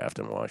 Don't draft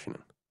in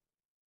Washington.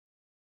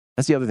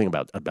 That's the other thing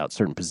about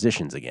certain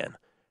positions again.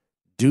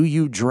 Do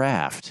you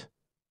draft?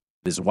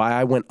 This is why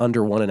I went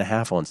under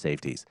 1.5 on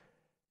safeties.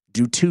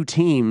 Do 2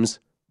 teams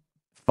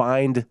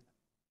find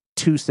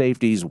 2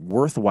 safeties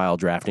worthwhile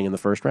drafting in the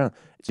first round?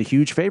 It's a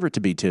huge favorite to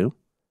be 2.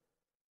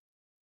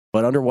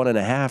 But under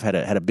 1.5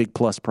 had a big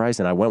plus price,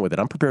 and I went with it.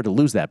 I'm prepared to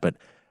lose that, but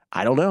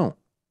I don't know.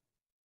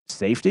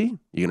 Safety?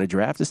 You're going to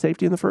draft a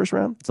safety in the first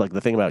round? It's like the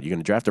thing about you're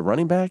going to draft a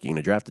running back, you're going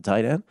to draft a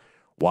tight end.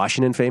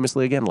 Washington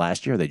famously, again,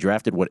 last year, they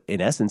drafted what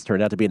in essence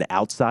turned out to be an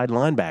outside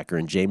linebacker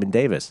in Jamin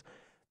Davis.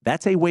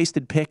 That's a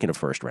wasted pick in a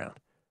first round.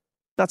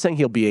 Not saying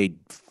he'll be a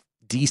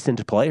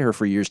decent player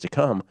for years to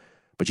come,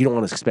 but you don't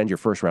want to spend your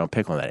first round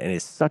pick on that. And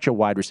it's such a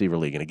wide receiver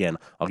league. And again,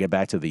 I'll get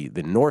back to the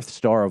North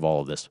Star of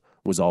all of this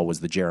was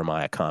always the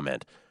Jeremiah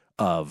comment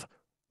of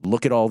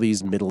look at all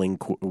these middling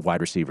wide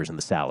receivers and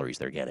the salaries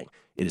they're getting.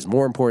 It is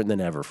more important than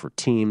ever for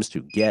teams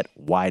to get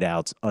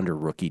wideouts under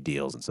rookie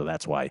deals. And so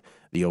that's why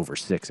the over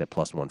 6 at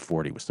plus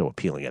 140 was so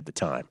appealing at the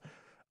time.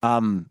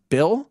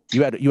 Bill,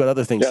 you had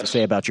other things to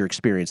say about your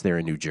experience there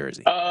in New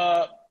Jersey.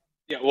 Yeah.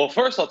 Well,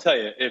 first I'll tell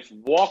you, if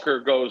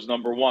Walker goes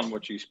number 1,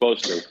 which he's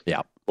supposed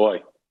to,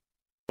 boy,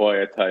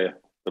 I tell you,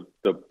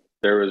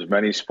 there is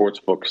many sports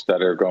books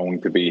that are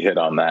going to be hit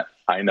on that.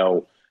 I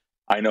know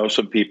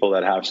some people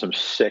that have some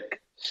sick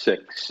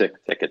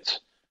tickets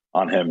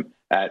on him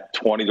at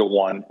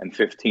 20-1 and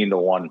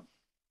 15-1,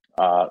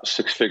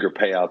 6-figure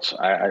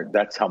payouts.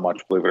 That's how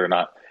much, believe it or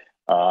not.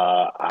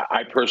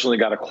 I personally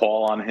got a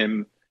call on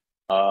him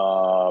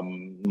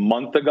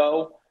month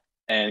ago,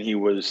 and he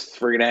was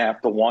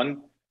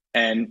 3.5-1,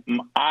 and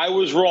I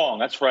was wrong.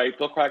 That's right.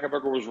 Bill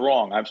Krackomberger was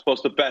wrong. I'm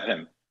supposed to bet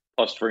him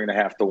plus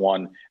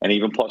 3.5-1 and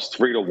even plus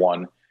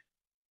 3-1.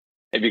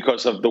 And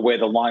because of the way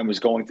the line was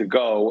going to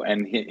go,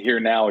 and here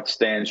now it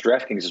stands,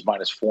 DraftKings is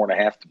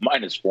 -4.5 to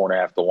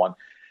 -4.5-1.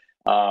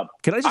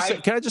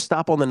 Can I just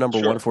stop on the number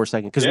 1 for a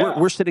second? Because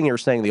we're sitting here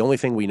saying the only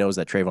thing we know is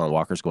that Trayvon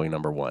Walker's going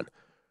number 1.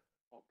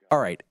 All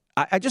right,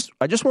 I just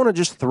want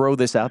to throw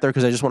this out there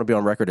because I just want to be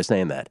on record as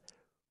saying that.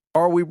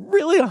 Are we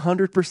really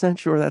 100%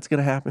 sure that's going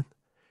to happen?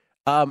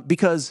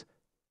 Because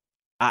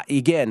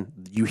again,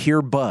 you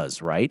hear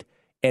buzz, right?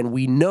 And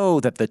we know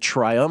that the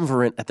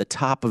triumvirate at the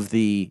top of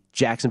the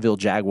Jacksonville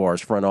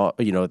Jaguars front,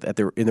 in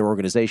their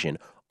organization,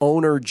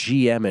 owner,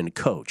 GM, and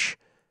coach,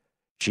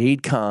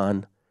 Jade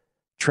Khan,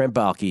 Trent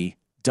Baalke,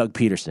 Doug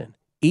Peterson,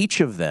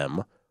 each of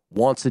them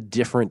wants a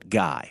different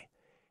guy.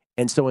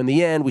 And so in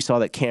the end, we saw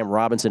that Cam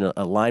Robinson,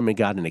 a lineman,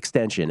 got an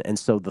extension. And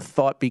so the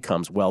thought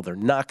becomes, well, they're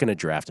not going to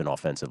draft an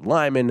offensive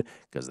lineman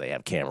because they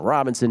have Cam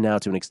Robinson now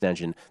to an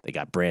extension. They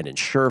got Brandon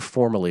Scherf,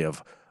 formerly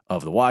of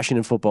the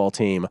Washington football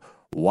team.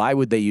 Why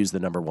would they use the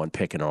number 1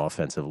 pick in an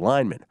offensive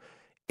lineman?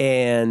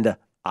 And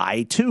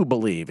I, too,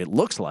 believe it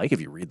looks like,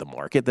 if you read the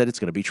market, that it's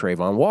going to be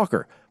Trayvon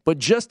Walker. But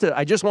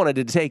I just wanted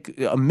to take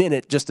a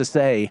minute just to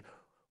say,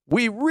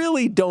 we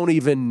really don't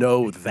even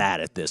know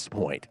that at this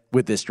point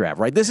with this draft,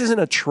 right? This isn't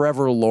a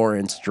Trevor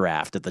Lawrence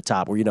draft at the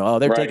top where,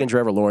 they're taking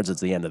Trevor Lawrence.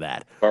 It's the end of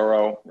that.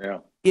 Burrow,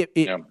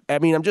 yeah. I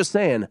mean, I'm just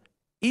saying,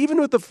 even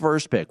with the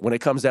first pick, when it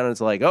comes down and it's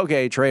like,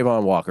 okay,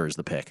 Trayvon Walker is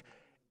the pick,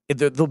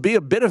 there'll be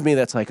a bit of me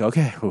that's like,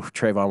 okay,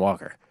 Trayvon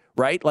Walker,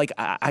 right? Like,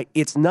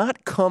 it's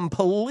not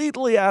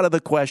completely out of the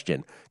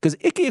question because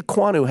Ike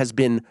Ekwonu has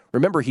been,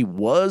 remember, he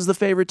was the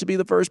favorite to be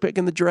the first pick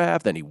in the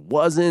draft, then he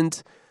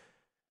wasn't.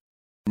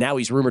 Now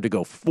he's rumored to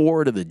go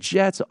 4 to the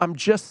Jets. I'm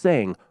just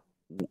saying,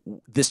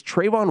 this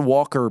Trayvon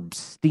Walker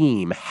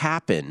steam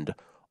happened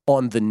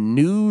on the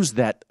news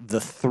that the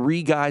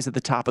three guys at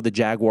the top of the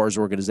Jaguars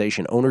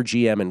organization, owner,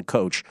 GM, and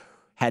coach,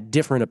 had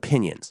different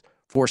opinions.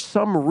 For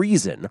some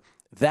reason,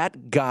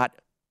 that got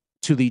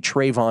to the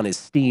Trayvon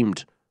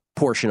esteemed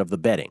portion of the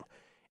betting.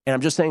 And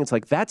I'm just saying, it's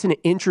like, that's an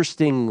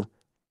interesting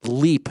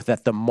leap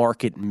that the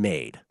market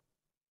made.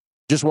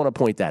 Just want to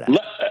point that out.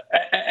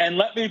 And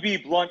let me be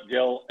blunt,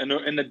 Gil.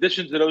 In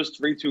addition to those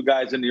 3-2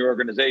 guys in the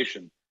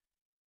organization,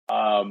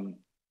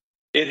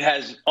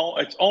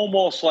 it's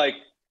almost like,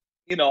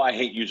 I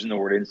hate using the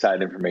word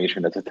inside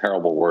information. That's a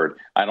terrible word.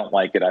 I don't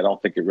like it. I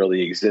don't think it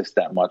really exists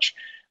that much.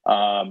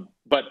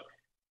 But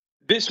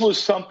this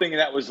was something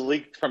that was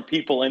leaked from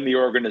people in the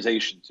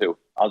organization too.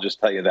 I'll just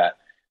tell you that.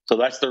 So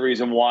that's the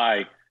reason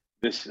why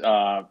this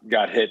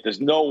got hit.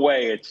 There's no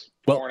way it's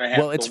 4.5.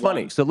 Well, it's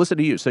funny. So listen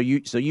to you. So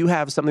you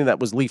have something that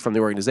was leaked from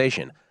the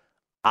organization.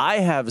 I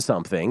have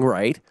something,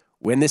 right?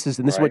 When this is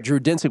what Drew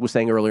Dinsick was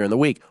saying earlier in the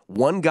week.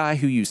 One guy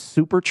who you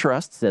super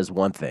trust says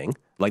one thing,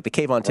 like the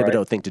Kayvon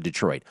Thibodeau thing to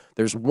Detroit.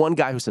 There's one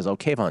guy who says, "Oh,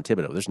 Kayvon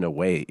Thibodeau, there's no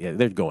way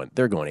they're going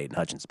Aiden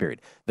Hutchins."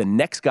 Period. The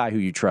next guy who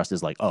you trust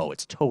is like, "Oh,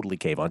 it's totally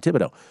Kayvon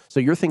Thibodeau." So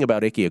your thing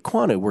about Ike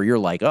Ekwonu, where you're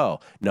like, "Oh,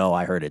 no,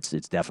 I heard it's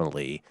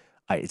definitely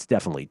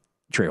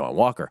Trayvon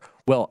Walker."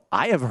 Well,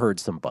 I have heard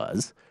some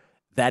buzz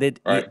that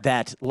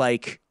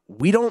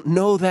we don't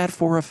know that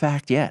for a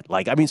fact yet.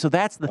 So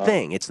that's the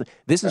thing.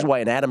 This is why,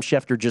 and Adam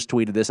Schefter just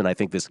tweeted this, and I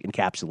think this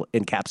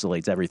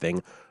encapsulates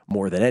everything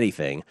more than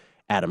anything.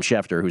 Adam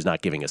Schefter, who's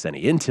not giving us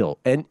any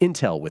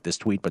intel with this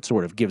tweet, but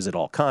sort of gives it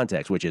all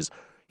context, which is,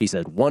 he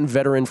said, one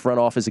veteran front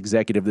office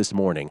executive this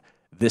morning,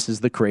 "This is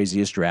the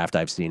craziest draft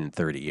I've seen in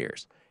 30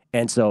 years.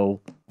 And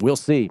so we'll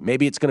see.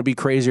 Maybe it's going to be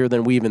crazier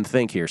than we even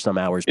think here some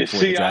hours before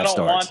the draft starts.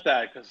 I don't want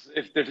that, because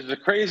if there's a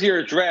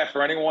crazier draft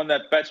for anyone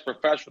that bets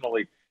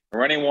professionally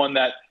or anyone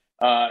that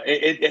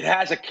it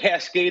has a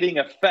cascading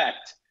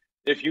effect.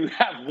 If you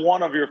have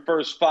one of your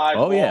first 5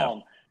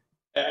 wrong,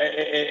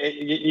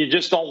 you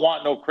just don't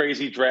want no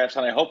crazy drafts,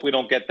 and I hope we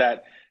don't get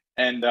that.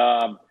 And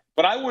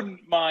but I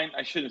wouldn't mind.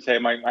 I shouldn't say.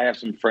 I have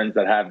some friends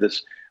that have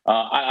this.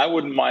 I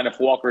wouldn't mind if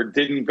Walker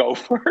didn't go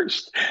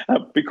first,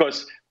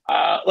 because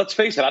let's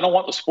face it, I don't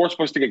want the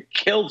sportsbooks to get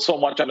killed so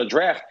much on the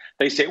draft.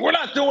 They say, we're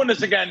not doing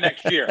this again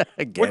next year,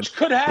 which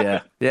could happen.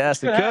 Yeah.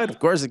 Yes, it could. Of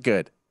course it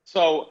could.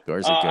 So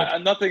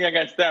nothing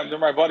against them. They're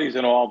my buddies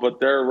and all,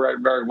 but they're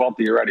very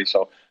wealthy already.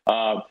 So,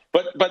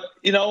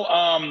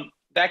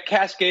 that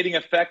cascading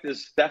effect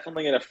is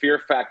definitely a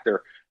fear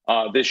factor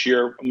this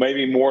year,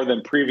 maybe more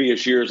than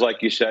previous years,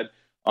 like you said,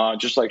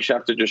 just like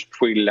Schefter just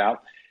tweeted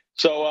out.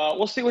 So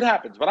we'll see what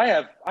happens. But I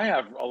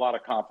have a lot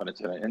of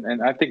confidence in it,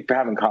 and I think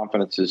having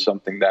confidence is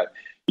something that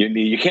you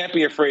need. You can't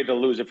be afraid to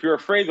lose. If you're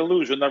afraid to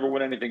lose, you'll never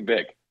win anything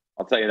big.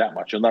 I'll tell you that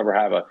much. You'll never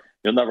have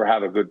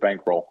a good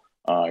bankroll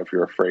if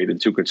you're afraid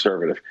and too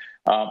conservative.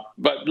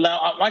 But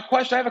now, I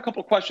have a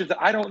couple of questions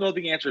that I don't know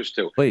the answers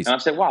to. Please. And I'm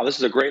saying, wow, this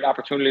is a great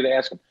opportunity to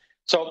ask them.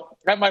 So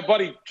I had my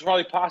buddy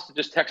Charlie Pasta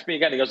just text me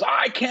again. He goes,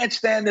 I can't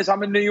stand this.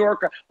 I'm in New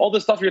York. All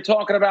this stuff you're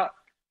talking about.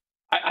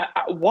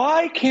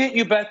 Why can't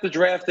you bet the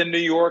draft in New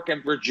York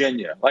and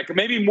Virginia? Like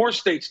maybe more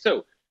states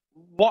too.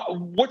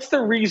 What's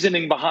the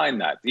reasoning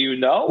behind that? Do you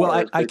know?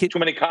 Well, too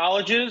many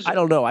colleges? I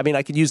don't know. I mean,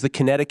 I could use the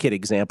Connecticut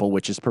example,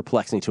 which is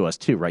perplexing to us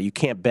too, right? You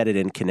can't bet it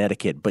in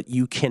Connecticut, but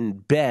you can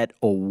bet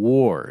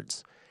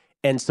awards.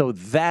 And so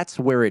that's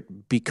where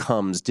it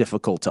becomes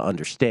difficult to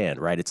understand,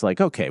 right? It's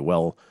like, okay,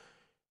 well,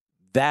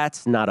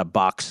 that's not a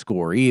box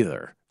score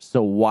either.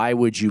 So why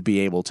would you be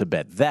able to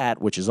bet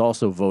that, which is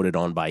also voted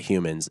on by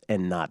humans,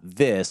 and not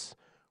this,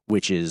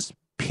 which is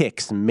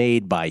picks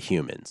made by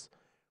humans?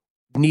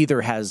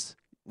 Neither has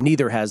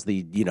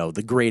the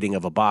the grading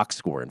of a box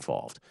score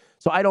involved.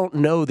 So I don't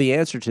know the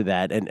answer to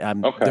that, and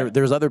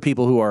there's other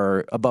people who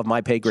are above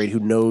my pay grade who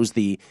knows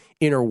the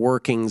inner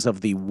workings of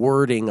the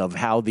wording of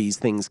how these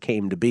things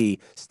came to be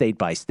state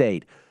by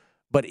state.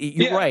 But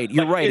you're right.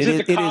 You're right.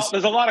 It is.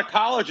 There's a lot of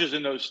colleges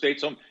in those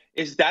states.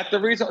 Is that the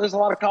reason? There's a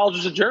lot of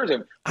colleges in Jersey.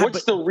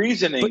 What's the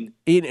reasoning?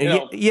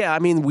 I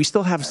mean, we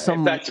still have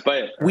some.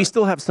 We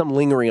still have some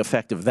lingering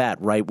effect of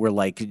that, right? Where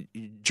like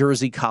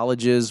Jersey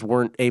colleges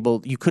weren't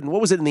able. You couldn't.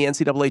 What was it in the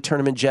NCAA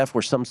tournament, Jeff?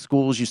 Where some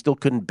schools you still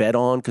couldn't bet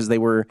on because they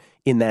were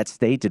in that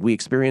state. Did we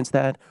experience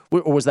that,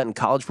 or was that in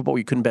college football?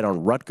 You couldn't bet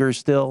on Rutgers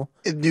still.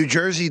 New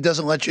Jersey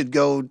doesn't let you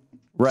go.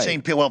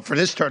 Right. For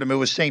this tournament, it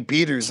was St.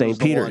 Peter's. St.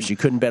 Peter's. You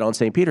couldn't bet on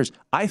St. Peter's.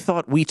 I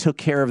thought we took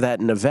care of that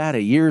in Nevada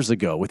years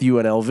ago with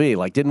UNLV.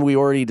 Like, didn't we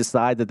already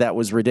decide that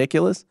was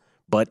ridiculous?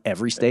 But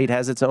every state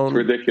has its own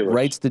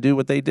rights to do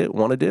what they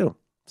want to do.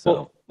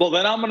 So, well,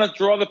 then I'm going to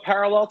draw the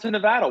parallel to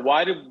Nevada.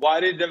 Why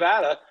did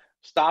Nevada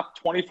stop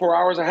 24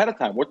 hours ahead of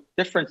time? What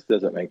difference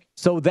does it make?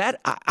 So that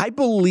I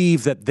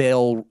believe that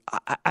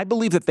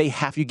they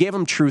have. You gave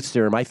them truth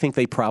serum. I think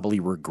they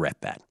probably regret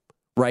that.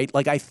 Right?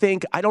 Like, I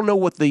don't know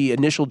what the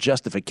initial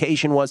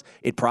justification was.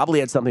 It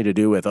probably had something to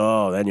do with,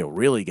 then you'll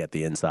really get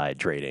the inside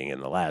trading in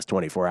the last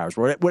 24 hours,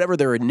 whatever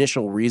their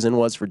initial reason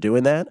was for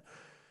doing that.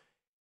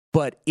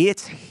 But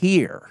it's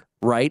here.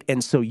 right?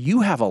 And so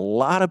you have a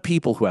lot of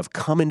people who have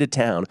come into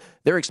town.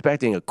 They're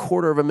expecting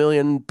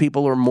 250,000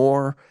 people or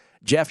more.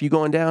 Jeff, you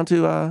going down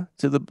to the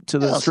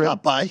strip?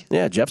 Stop by.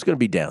 Yeah, Jeff's going to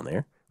be down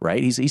there,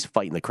 right? He's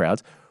fighting the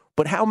crowds.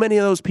 But how many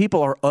of those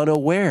people are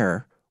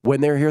unaware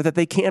when they're here that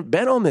they can't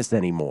bet on this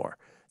anymore?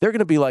 They're going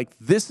to be like,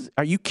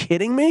 are you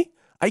kidding me?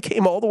 I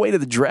came all the way to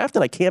the draft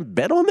and I can't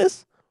bet on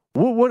this?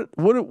 Why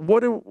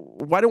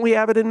don't we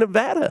have it in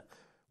Nevada?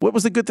 What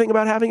was the good thing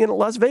about having it in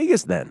Las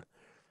Vegas then?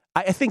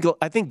 I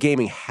think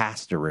gaming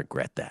has to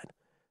regret that.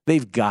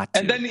 They've got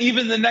to. And then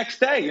even the next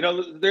day,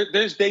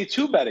 there's day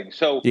 2 betting.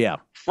 So yeah.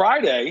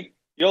 Friday,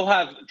 you'll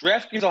have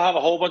DraftKings will have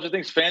a whole bunch of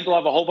things. FanDuel will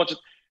have a whole bunch of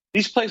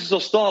these places will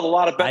still have a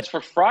lot of bets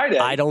for Friday.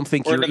 I don't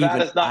think you're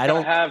Nevada's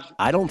even. Not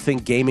I don't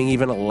think gaming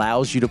even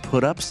allows you to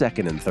put up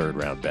second and third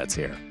round bets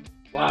here.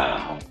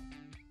 Wow.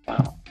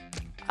 All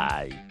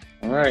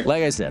right.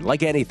 Like I said,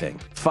 like anything,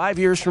 5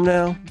 years from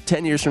now,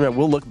 10 years from now,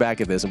 we'll look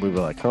back at this and we'll be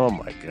like, oh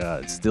my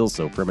God, it's still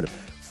so primitive.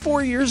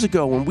 4 years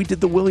ago when we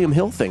did the William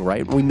Hill thing,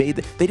 right?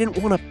 They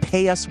didn't want to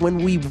pay us when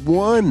we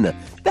won.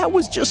 That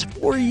was just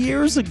 4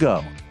 years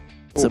ago.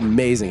 It's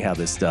amazing how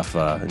this stuff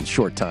in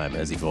short time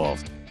has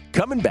evolved.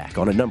 Coming back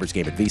on A Numbers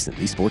Game at VSiN,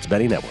 the Sports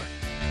Betting Network.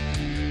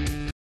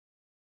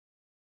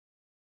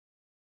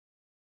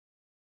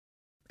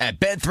 At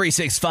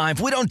Bet365,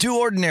 we don't do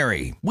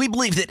ordinary. We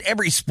believe that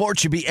every sport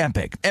should be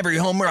epic. Every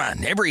home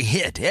run, every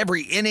hit,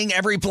 every inning,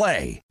 every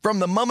play. From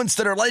the moments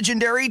that are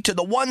legendary to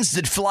the ones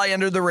that fly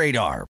under the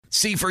radar.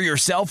 See for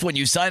yourself when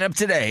you sign up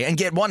today and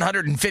get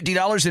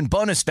 $150 in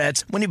bonus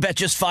bets when you bet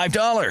just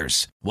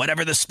 $5.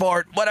 Whatever the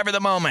sport, whatever the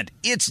moment,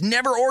 it's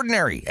never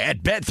ordinary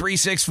at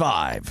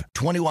Bet365.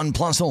 21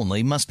 plus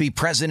only. Must be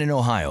present in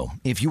Ohio.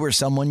 If you or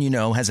someone you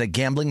know has a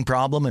gambling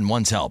problem and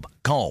wants help,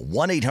 call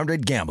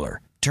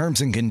 1-800-GAMBLER.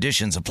 Terms and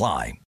conditions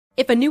apply.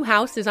 If a new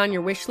house is on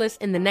your wish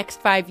list in the next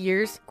 5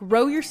 years,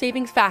 grow your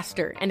savings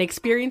faster and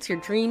experience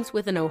your dreams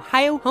with an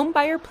Ohio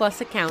Homebuyer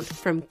Plus account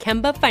from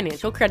Kemba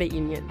Financial Credit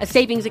Union. A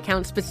savings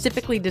account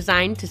specifically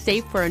designed to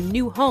save for a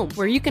new home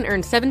where you can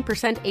earn 7%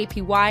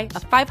 APY,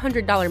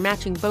 a $500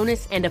 matching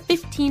bonus, and a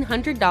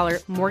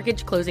 $1,500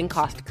 mortgage closing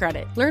cost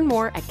credit. Learn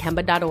more at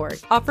Kemba.org.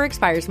 Offer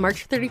expires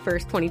March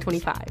 31st,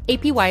 2025.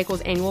 APY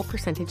equals annual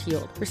percentage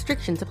yield.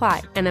 Restrictions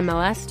apply.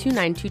 NMLS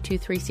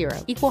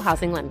 292230. Equal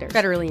housing lender.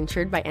 Federally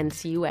insured by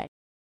NCUA.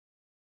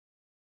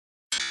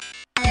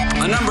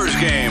 A Numbers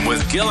Game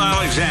with Gil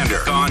Alexander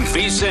on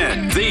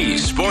VSiN, the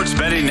Sports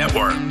Betting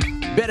Network.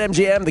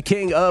 BetMGM, the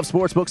king of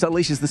sportsbooks,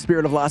 unleashes the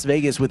spirit of Las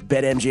Vegas with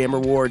BetMGM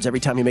Rewards.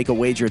 Every time you make a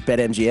wager at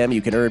BetMGM,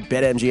 you can earn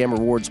BetMGM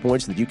Rewards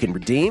points that you can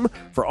redeem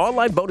for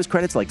online bonus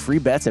credits like free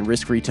bets and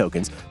risk-free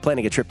tokens.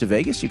 Planning a trip to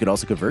Vegas, you can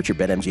also convert your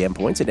BetMGM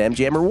points into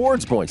MGM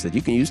Rewards points that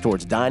you can use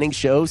towards dining,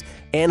 shows,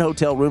 and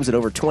hotel rooms at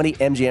over 20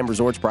 MGM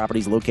Resorts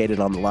properties located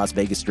on the Las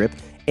Vegas Strip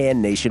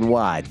and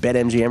nationwide.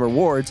 BetMGM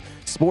Rewards,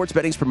 sports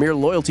betting's premier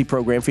loyalty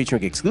program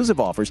featuring exclusive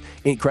offers,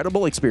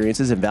 incredible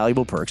experiences, and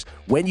valuable perks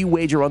when you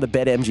wager on the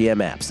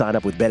BetMGM app. Sign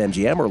up with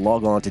BetMGM or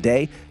log on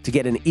today to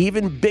get an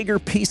even bigger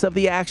piece of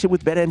the action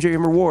with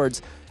BetMGM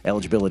Rewards.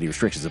 Eligibility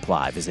restrictions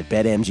apply. Visit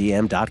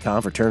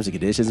BetMGM.com for terms and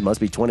conditions.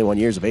 Must be 21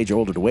 years of age or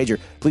older to wager.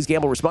 Please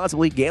gamble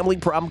responsibly. Gambling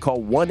problem?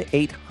 Call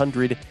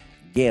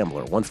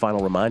 1-800-GAMBLER. One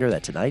final reminder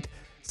that tonight,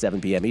 7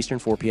 p.m. Eastern,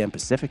 4 p.m.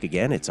 Pacific.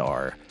 Again, it's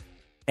our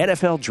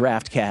NFL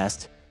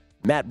Draftcast.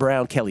 Matt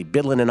Brown, Kelly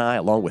Bidlin, and I,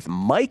 along with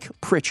Mike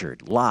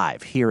Pritchard,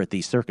 live here at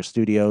the Circa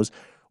Studios.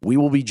 We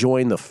will be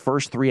joined the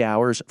first 3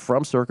 hours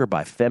from Circa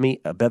by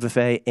Femi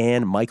Bebefe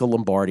and Michael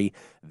Lombardi.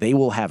 They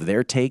will have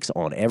their takes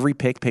on every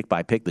pick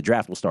by pick. The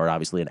draft will start,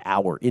 obviously, an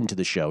hour into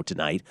the show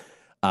tonight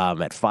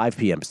at 5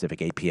 p.m.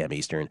 Pacific, 8 p.m.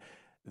 Eastern.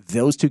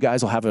 Those two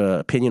guys will have an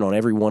opinion on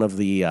every one of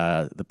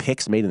the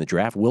picks made in the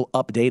draft. We'll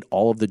update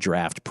all of the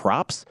draft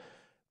props,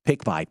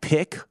 pick by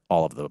pick,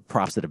 all of the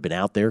props that have been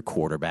out there,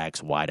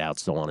 quarterbacks, wideouts,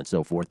 so on and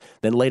so forth.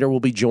 Then later we'll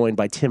be joined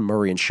by Tim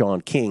Murray and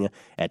Sean King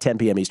at 10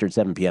 p.m. Eastern,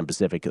 7 p.m.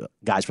 Pacific,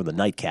 guys from the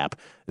Nightcap.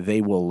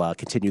 They will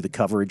continue the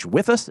coverage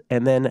with us,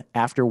 and then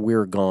after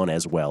we're gone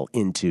as well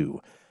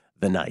into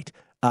the night.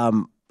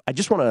 I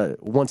just want to,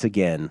 once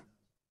again,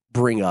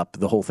 bring up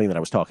the whole thing that I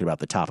was talking about at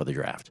the top of the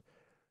draft.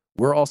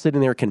 We're all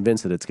sitting there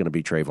convinced that it's going to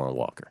be Trayvon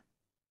Walker.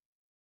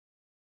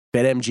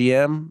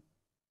 BetMGM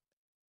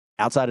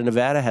outside of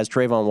Nevada has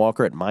Trayvon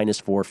Walker at minus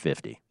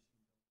 450.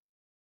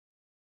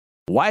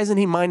 Why isn't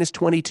he minus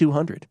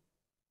 2,200?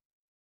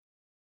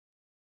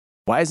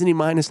 Why isn't he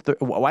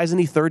why isn't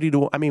he 30 to,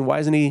 why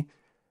isn't he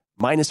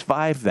minus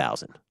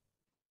 5,000?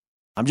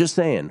 I'm just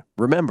saying,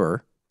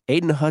 remember,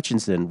 Aiden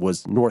Hutchinson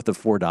was north of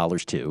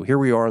 $4 too. Here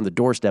we are on the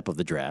doorstep of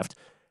the draft.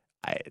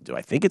 Do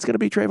I think it's going to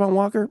be Trayvon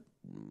Walker?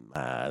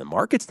 The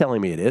market's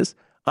telling me it is.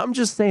 I'm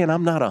just saying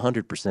I'm not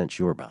 100%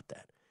 sure about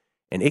that.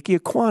 And Ike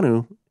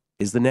Ekwonu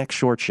is the next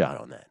short shot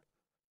on that.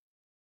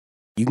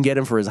 You can get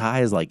him for as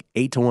high as like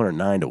 8-1 or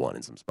 9-1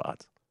 in some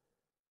spots.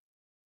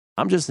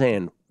 I'm just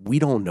saying we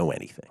don't know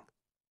anything.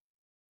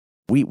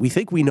 We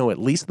think we know at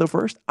least the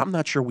first. I'm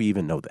not sure we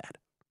even know that.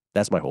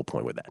 That's my whole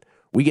point with that.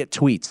 We get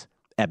tweets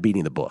at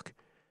Beating the Book.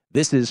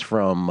 This is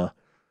from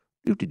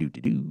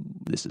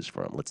This is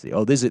from, let's see.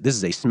 Oh, this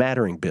is a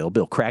smattering, Bill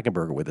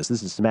Krakenberger with us.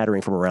 This is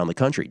smattering from around the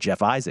country.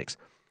 Jeff Isaacs.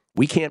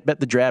 We can't bet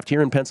the draft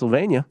here in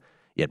Pennsylvania,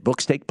 yet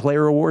books take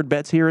player award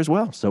bets here as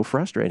well. So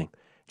frustrating.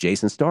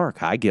 Jason Stark.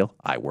 Hi, Gil.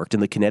 I worked in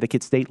the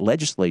Connecticut State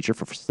Legislature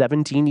for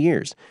 17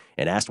 years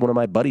and asked one of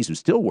my buddies who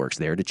still works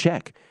there to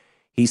check.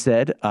 He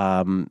said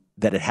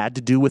that it had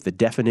to do with the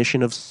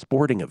definition of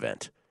sporting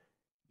event.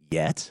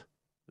 Yet,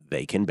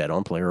 they can bet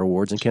on player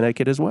awards in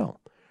Connecticut as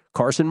well.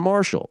 Carson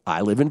Marshall.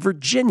 I live in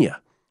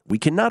Virginia. We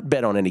cannot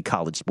bet on any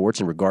college sports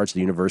in regards to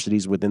the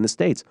universities within the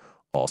states.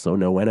 Also,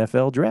 no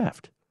NFL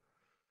draft.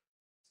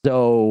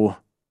 So,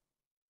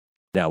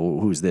 now,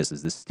 who's this?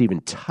 Is this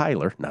Steven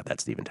Tyler? Not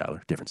that Steven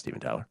Tyler. Different Steven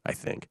Tyler, I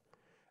think.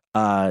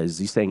 Is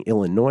he saying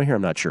Illinois here?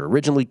 I'm not sure.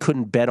 Originally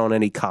couldn't bet on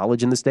any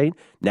college in the state.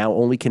 Now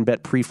only can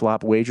bet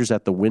pre-flop wagers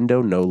at the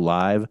window. No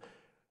live,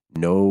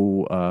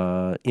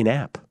 no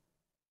in-app.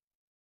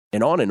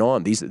 And on and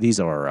on. These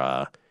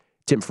are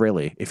Tim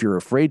Fraley. If you're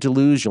afraid to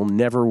lose, you'll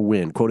never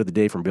win. Quote of the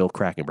day from Bill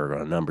Krakenberger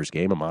on a numbers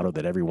game, a motto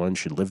that everyone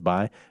should live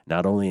by,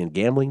 not only in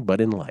gambling,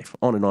 but in life.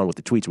 On and on with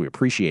the tweets. We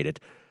appreciate it.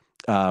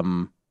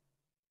 And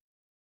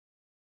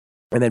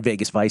then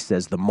Vegas Vice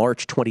says the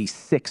March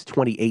 26,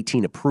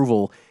 2018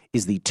 approval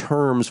is the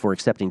terms for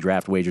accepting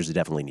draft wagers. It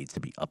definitely needs to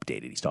be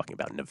updated. He's talking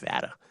about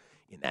Nevada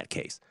in that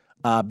case.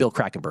 Bill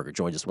Krakenberger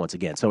joins us once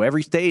again. So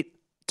every state,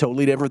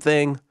 totally different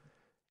thing,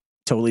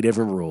 totally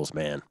different rules,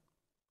 man.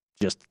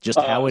 Just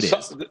how it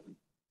is.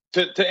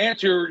 To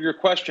answer your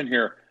question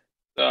here,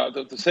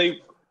 to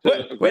say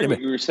wait a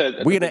minute. You said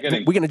at we're the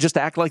beginning. gonna just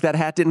act like that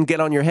hat didn't get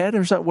on your head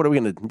or something? What are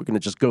we're gonna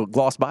just go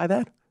gloss by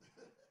that?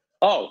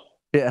 Oh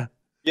yeah.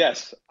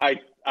 Yes,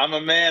 I'm a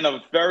man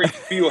of very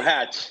few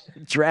hats.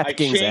 DraftKings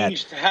I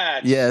changed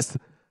hats. Yes.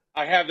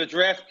 I have the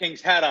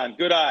DraftKings hat on.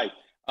 Good eye.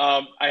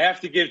 I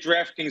have to give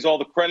DraftKings all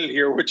the credit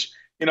here, which,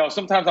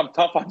 sometimes I'm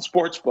tough on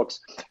sports books.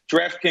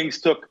 DraftKings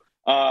took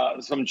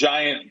some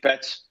giant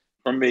bets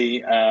from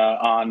me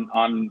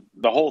on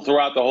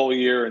throughout the whole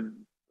year, and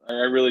I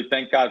really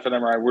thank God for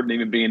them, or I wouldn't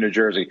even be in New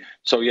Jersey.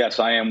 So yes,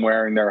 I am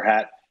wearing their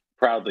hat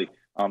proudly.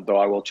 Though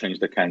I will change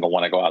the Kangol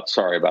when I go out.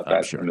 Sorry about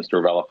that, sure.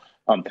 Mr. Ravello.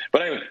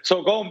 But anyway,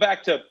 so going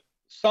back to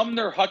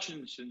Sumner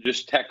Hutchinson,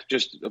 just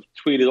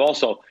tweeted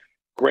also.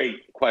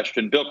 Great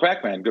question. Bill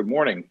Crackman, good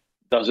morning.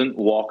 Doesn't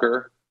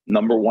Walker,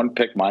 number one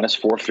pick, minus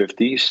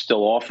 450,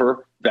 still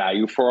offer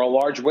value for a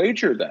large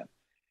wager then?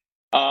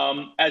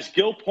 As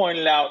Gil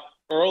pointed out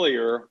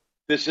earlier,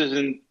 this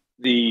isn't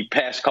the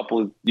past couple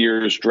of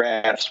years'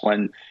 drafts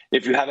when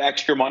if you have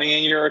extra money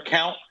in your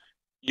account,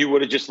 you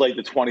would have just laid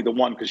the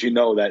 20-1 because you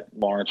know that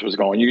Lawrence was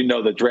going. You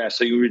know the draft,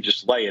 so you would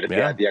just lay it if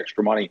you had the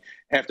extra money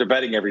after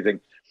betting everything.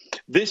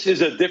 This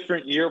is a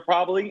different year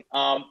probably.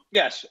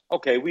 Yes,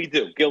 okay, we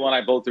do. Gil and I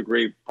both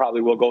agree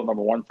probably we'll go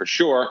number one for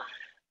sure.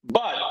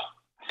 But,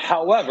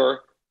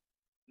 however,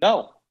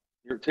 no.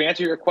 To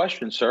answer your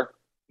question, sir,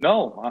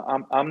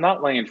 no, I'm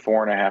not laying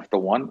 4.5 to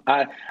 1.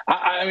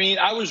 I mean,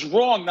 I was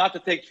wrong not to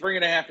take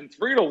 3.5 and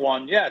 3 to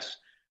 1, yes.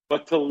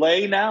 But to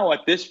lay now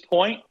at this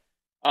point,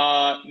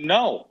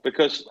 no,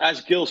 because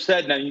as Gil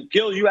said, now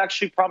Gil, you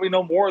actually probably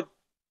know more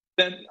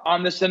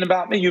on this than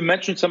about me. You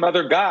mentioned some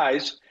other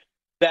guys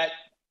that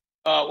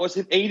was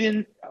it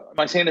Aiden? Am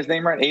I saying his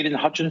name right? Aiden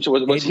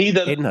Hutchinson. Was he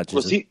the? Aiden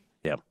Hutchinson.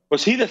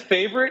 Was he the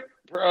favorite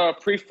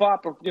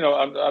pre-flop?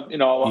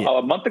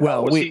 A month ago.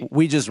 Well,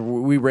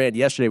 we ran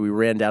yesterday. We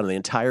ran down the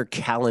entire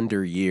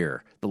calendar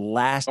year, the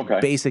last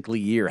basically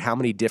year. How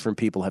many different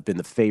people have been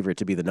the favorite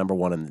to be the number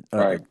one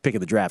pick of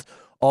the draft?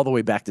 All the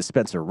way back to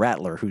Spencer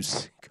Rattler,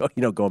 who's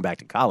going back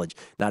to college,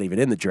 not even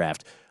in the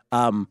draft.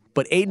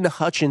 But Aiden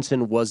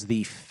Hutchinson was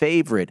the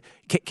favorite.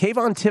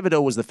 Kayvon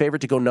Thibodeau was the favorite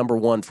to go number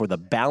one for the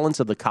balance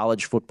of the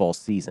college football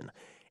season.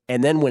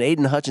 And then when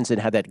Aiden Hutchinson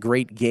had that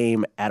great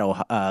game at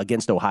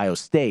against Ohio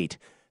State,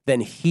 then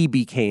he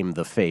became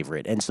the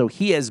favorite. And so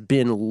he has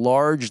been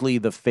largely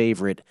the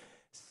favorite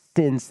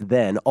since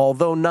then,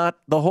 although not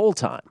the whole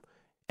time.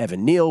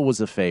 Evan Neal was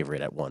a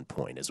favorite at one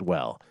point as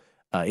well.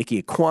 Ike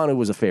Ekwonu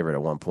was a favorite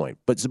at one point.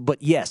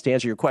 But yes, to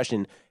answer your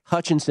question,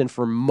 Hutchinson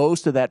for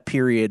most of that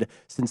period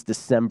since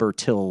December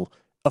till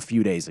a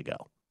few days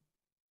ago.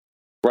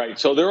 Right.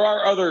 So there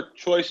are other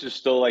choices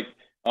still, like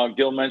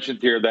Gil mentioned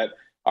here, that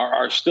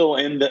are still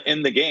in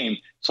the game.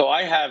 So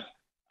I have,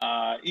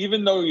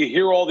 even though you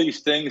hear all these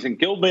things, and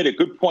Gil made a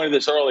good point of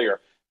this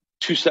earlier,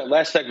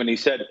 last segment, he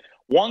said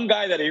one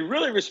guy that he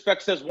really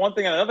respects says one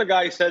thing, and another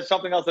guy says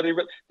something else that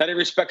he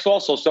respects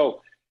also.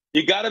 So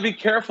you got to be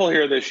careful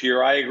here this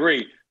year. I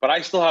agree, but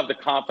I still have the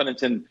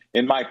confidence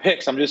in my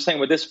picks. I'm just saying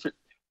with this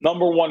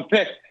number one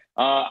pick,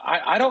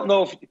 I don't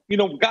know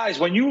if guys,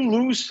 when you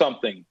lose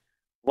something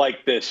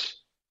like this,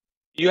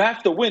 you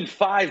have to win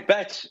 5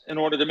 bets in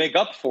order to make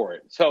up for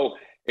it. So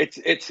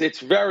it's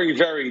very,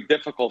 very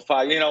difficult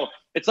fight.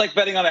 It's like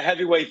betting on a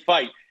heavyweight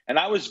fight. And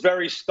I was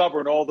very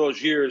stubborn all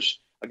those years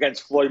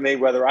against Floyd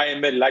Mayweather. I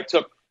admit it. I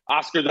took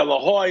Oscar De La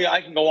Hoya. I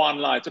can go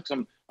online. I took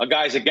some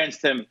guys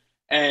against him.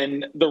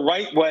 And the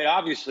right way,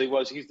 obviously,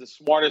 was he's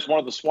one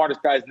of the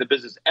smartest guys in the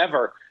business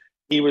ever.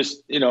 he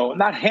was,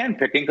 not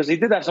handpicking, because he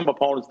did have some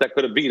opponents that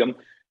could have beat him.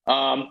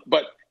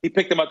 But he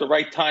picked them at the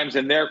right times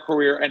in their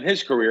career and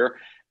his career.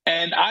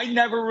 And I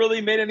never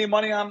really made any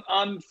money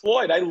on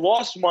Floyd. I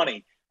lost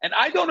money. And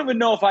I don't even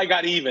know if I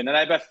got even. And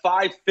I bet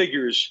 5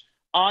 figures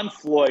on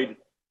Floyd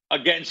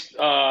against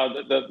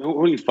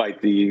who did he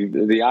fight?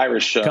 The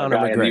Irish guy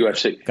McGregor. in the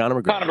UFC.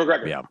 Conor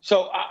McGregor. Yeah.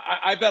 So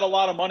I bet a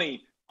lot of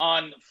money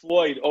on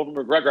Floyd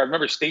over McGregor. I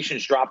remember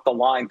stations dropped the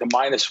line to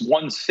minus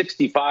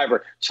 165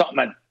 or something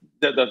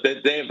at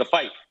the day of the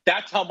fight.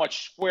 That's how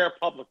much square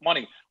public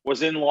money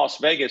was in Las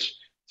Vegas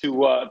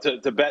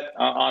to bet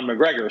on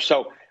McGregor.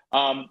 So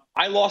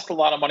I lost a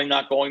lot of money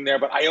not going there,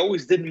 but I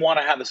always didn't want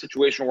to have the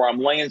situation where I'm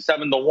laying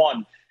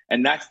 7-1,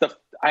 and I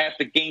have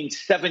to gain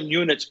 7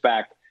 units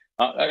back.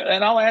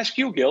 And I'll ask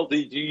you, Gil, do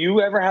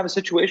you ever have a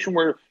situation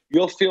where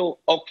you'll feel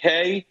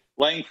okay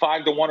laying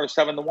 5-1 or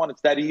 7-1?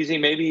 It's that easy,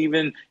 maybe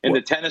even in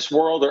the tennis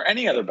world or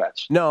any other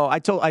bets. No, I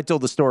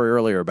told the story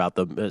earlier about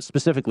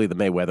specifically the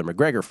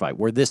Mayweather-McGregor fight,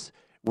 where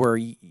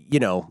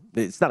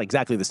it's not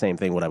exactly the same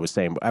thing what I was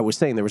saying. I was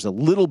saying there was a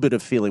little bit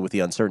of feeling with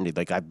the uncertainty.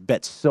 Like, I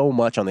bet so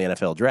much on the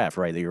NFL draft,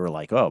 right, that you were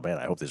like, oh, man,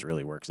 I hope this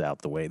really works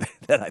out the way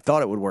that I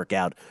thought it would work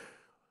out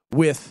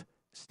with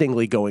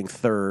Stingley going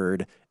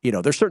third.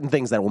 There's certain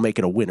things that will make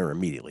it a winner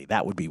immediately.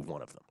 That would be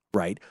one of them,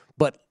 right?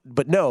 But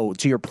no,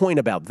 to your point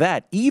about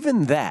that,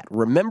 even that,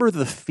 remember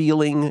the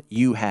feeling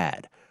you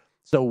had.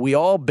 So we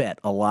all bet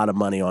a lot of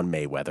money on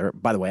Mayweather.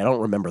 By the way, I don't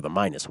remember the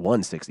minus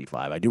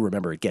 165. I do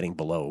remember it getting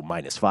below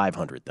minus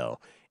 500 though.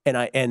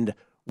 And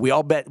we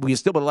all bet, we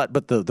still bet a lot,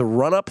 but the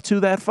run up to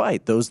that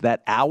fight,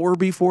 that hour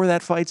before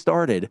that fight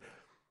started,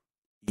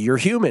 you're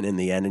human in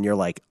the end, and you're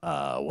like,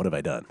 what have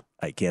I done?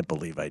 I can't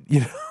believe I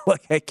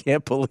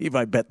can't believe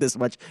I bet this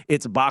much.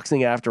 It's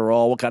boxing after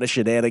all. What kind of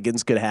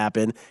shenanigans could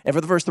happen? And for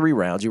the first 3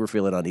 rounds, you were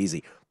feeling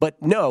uneasy.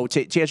 But no,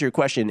 to answer your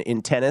question,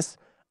 in tennis,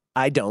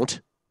 I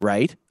don't,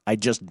 right? I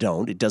just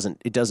don't. It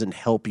doesn't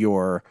help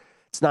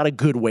it's not a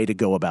good way to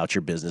go about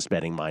your business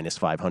betting minus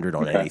 500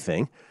 on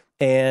anything.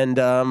 And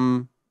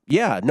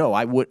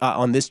I would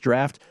on this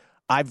draft,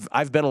 I've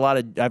bet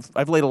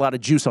I've laid a lot of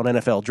juice on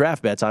NFL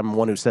draft bets. I'm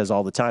one who says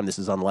all the time this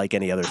is unlike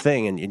any other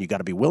thing, and you got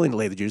to be willing to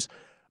lay the juice.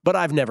 But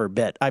I've never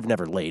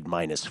laid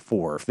minus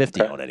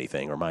 450 on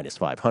anything or minus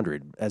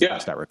 500 as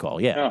best I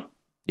recall. Yeah.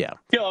 Gil,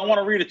 I want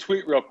to read a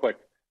tweet real quick.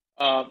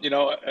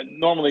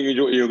 Normally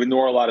you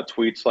ignore a lot of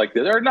tweets like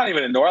this, or not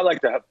even ignore. I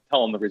like to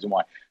tell them the reason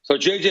why. So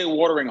JJ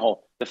Wateringhole,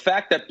 the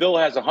fact that Bill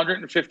has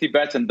 150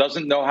 bets and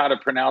doesn't know how to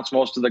pronounce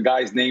most of the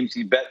guys' names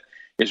he bet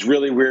is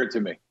really weird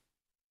to me.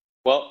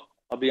 Well,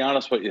 I'll be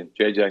honest with you,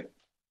 JJ.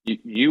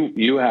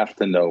 You have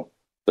to know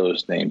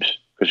those names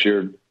because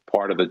you're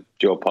part of the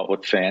Joe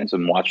Public fans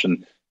and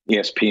watching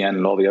ESPN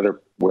and all the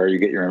other where you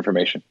get your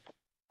information.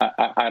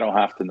 I don't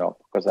have to know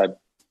because I've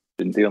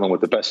been dealing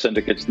with the best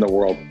syndicates in the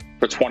world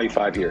for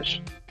 25 years.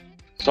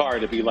 Sorry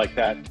to be like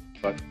that,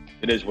 but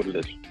it is what it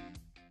is.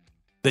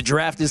 The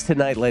draft is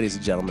tonight, ladies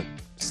and gentlemen.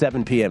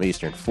 7 p.m.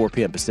 Eastern, 4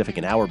 p.m. Pacific.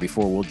 An hour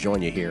before, we'll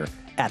join you here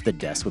at the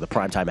desk with a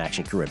primetime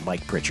action crew and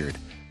Mike Pritchard.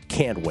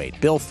 Can't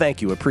wait. Bill,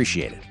 thank you.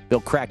 Appreciate it.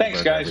 Bill Krackomberger,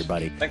 thanks, guys.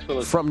 Everybody. Thanks for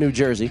listening. From New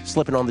Jersey,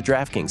 slipping on the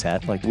DraftKings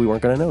hat like we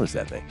weren't going to notice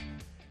that thing.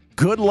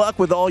 Good luck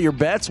with all your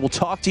bets. We'll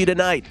talk to you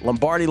tonight.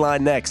 Lombardi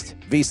Line next.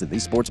 VSiN, the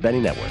Sports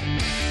Betting Network.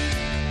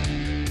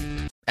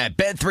 At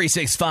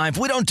Bet365,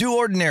 we don't do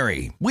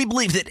ordinary. We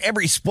believe that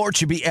every sport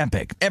should be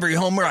epic. Every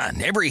home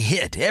run, every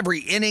hit,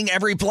 every inning,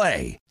 every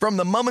play. From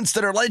the moments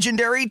that are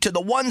legendary to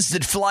the ones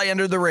that fly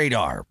under the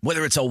radar.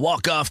 Whether it's a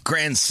walk-off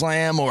grand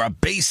slam or a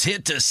base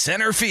hit to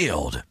center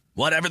field.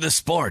 Whatever the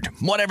sport,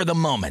 whatever the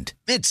moment.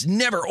 It's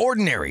never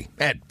ordinary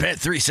at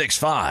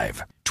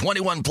Bet365.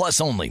 21 plus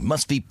only.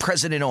 Must be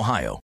present in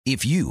Ohio.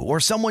 If you or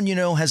someone you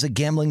know has a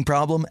gambling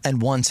problem and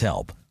wants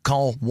help,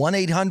 call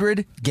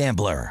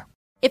 1-800-GAMBLER.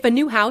 If a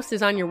new house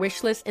is on your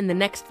wish list in the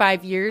next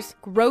 5 years,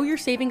 grow your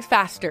savings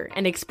faster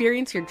and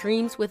experience your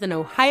dreams with an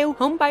Ohio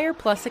Homebuyer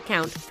Plus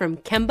account from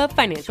Kemba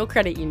Financial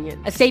Credit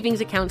Union. A savings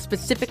account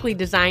specifically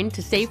designed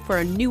to save for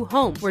a new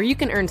home where you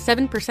can earn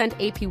 7%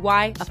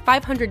 APY,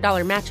 a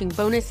 $500 matching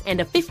bonus,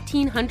 and a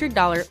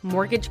 $1,500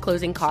 mortgage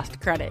closing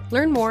cost credit.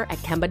 Learn more at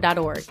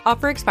Kemba.org.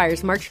 Offer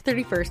expires March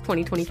 31st,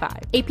 2025.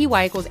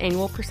 APY equals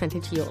annual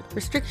percentage yield.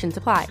 Restrictions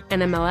apply.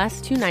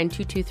 NMLS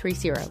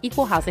 292230.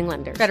 Equal housing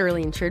lender.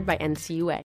 Federally insured by NCUA.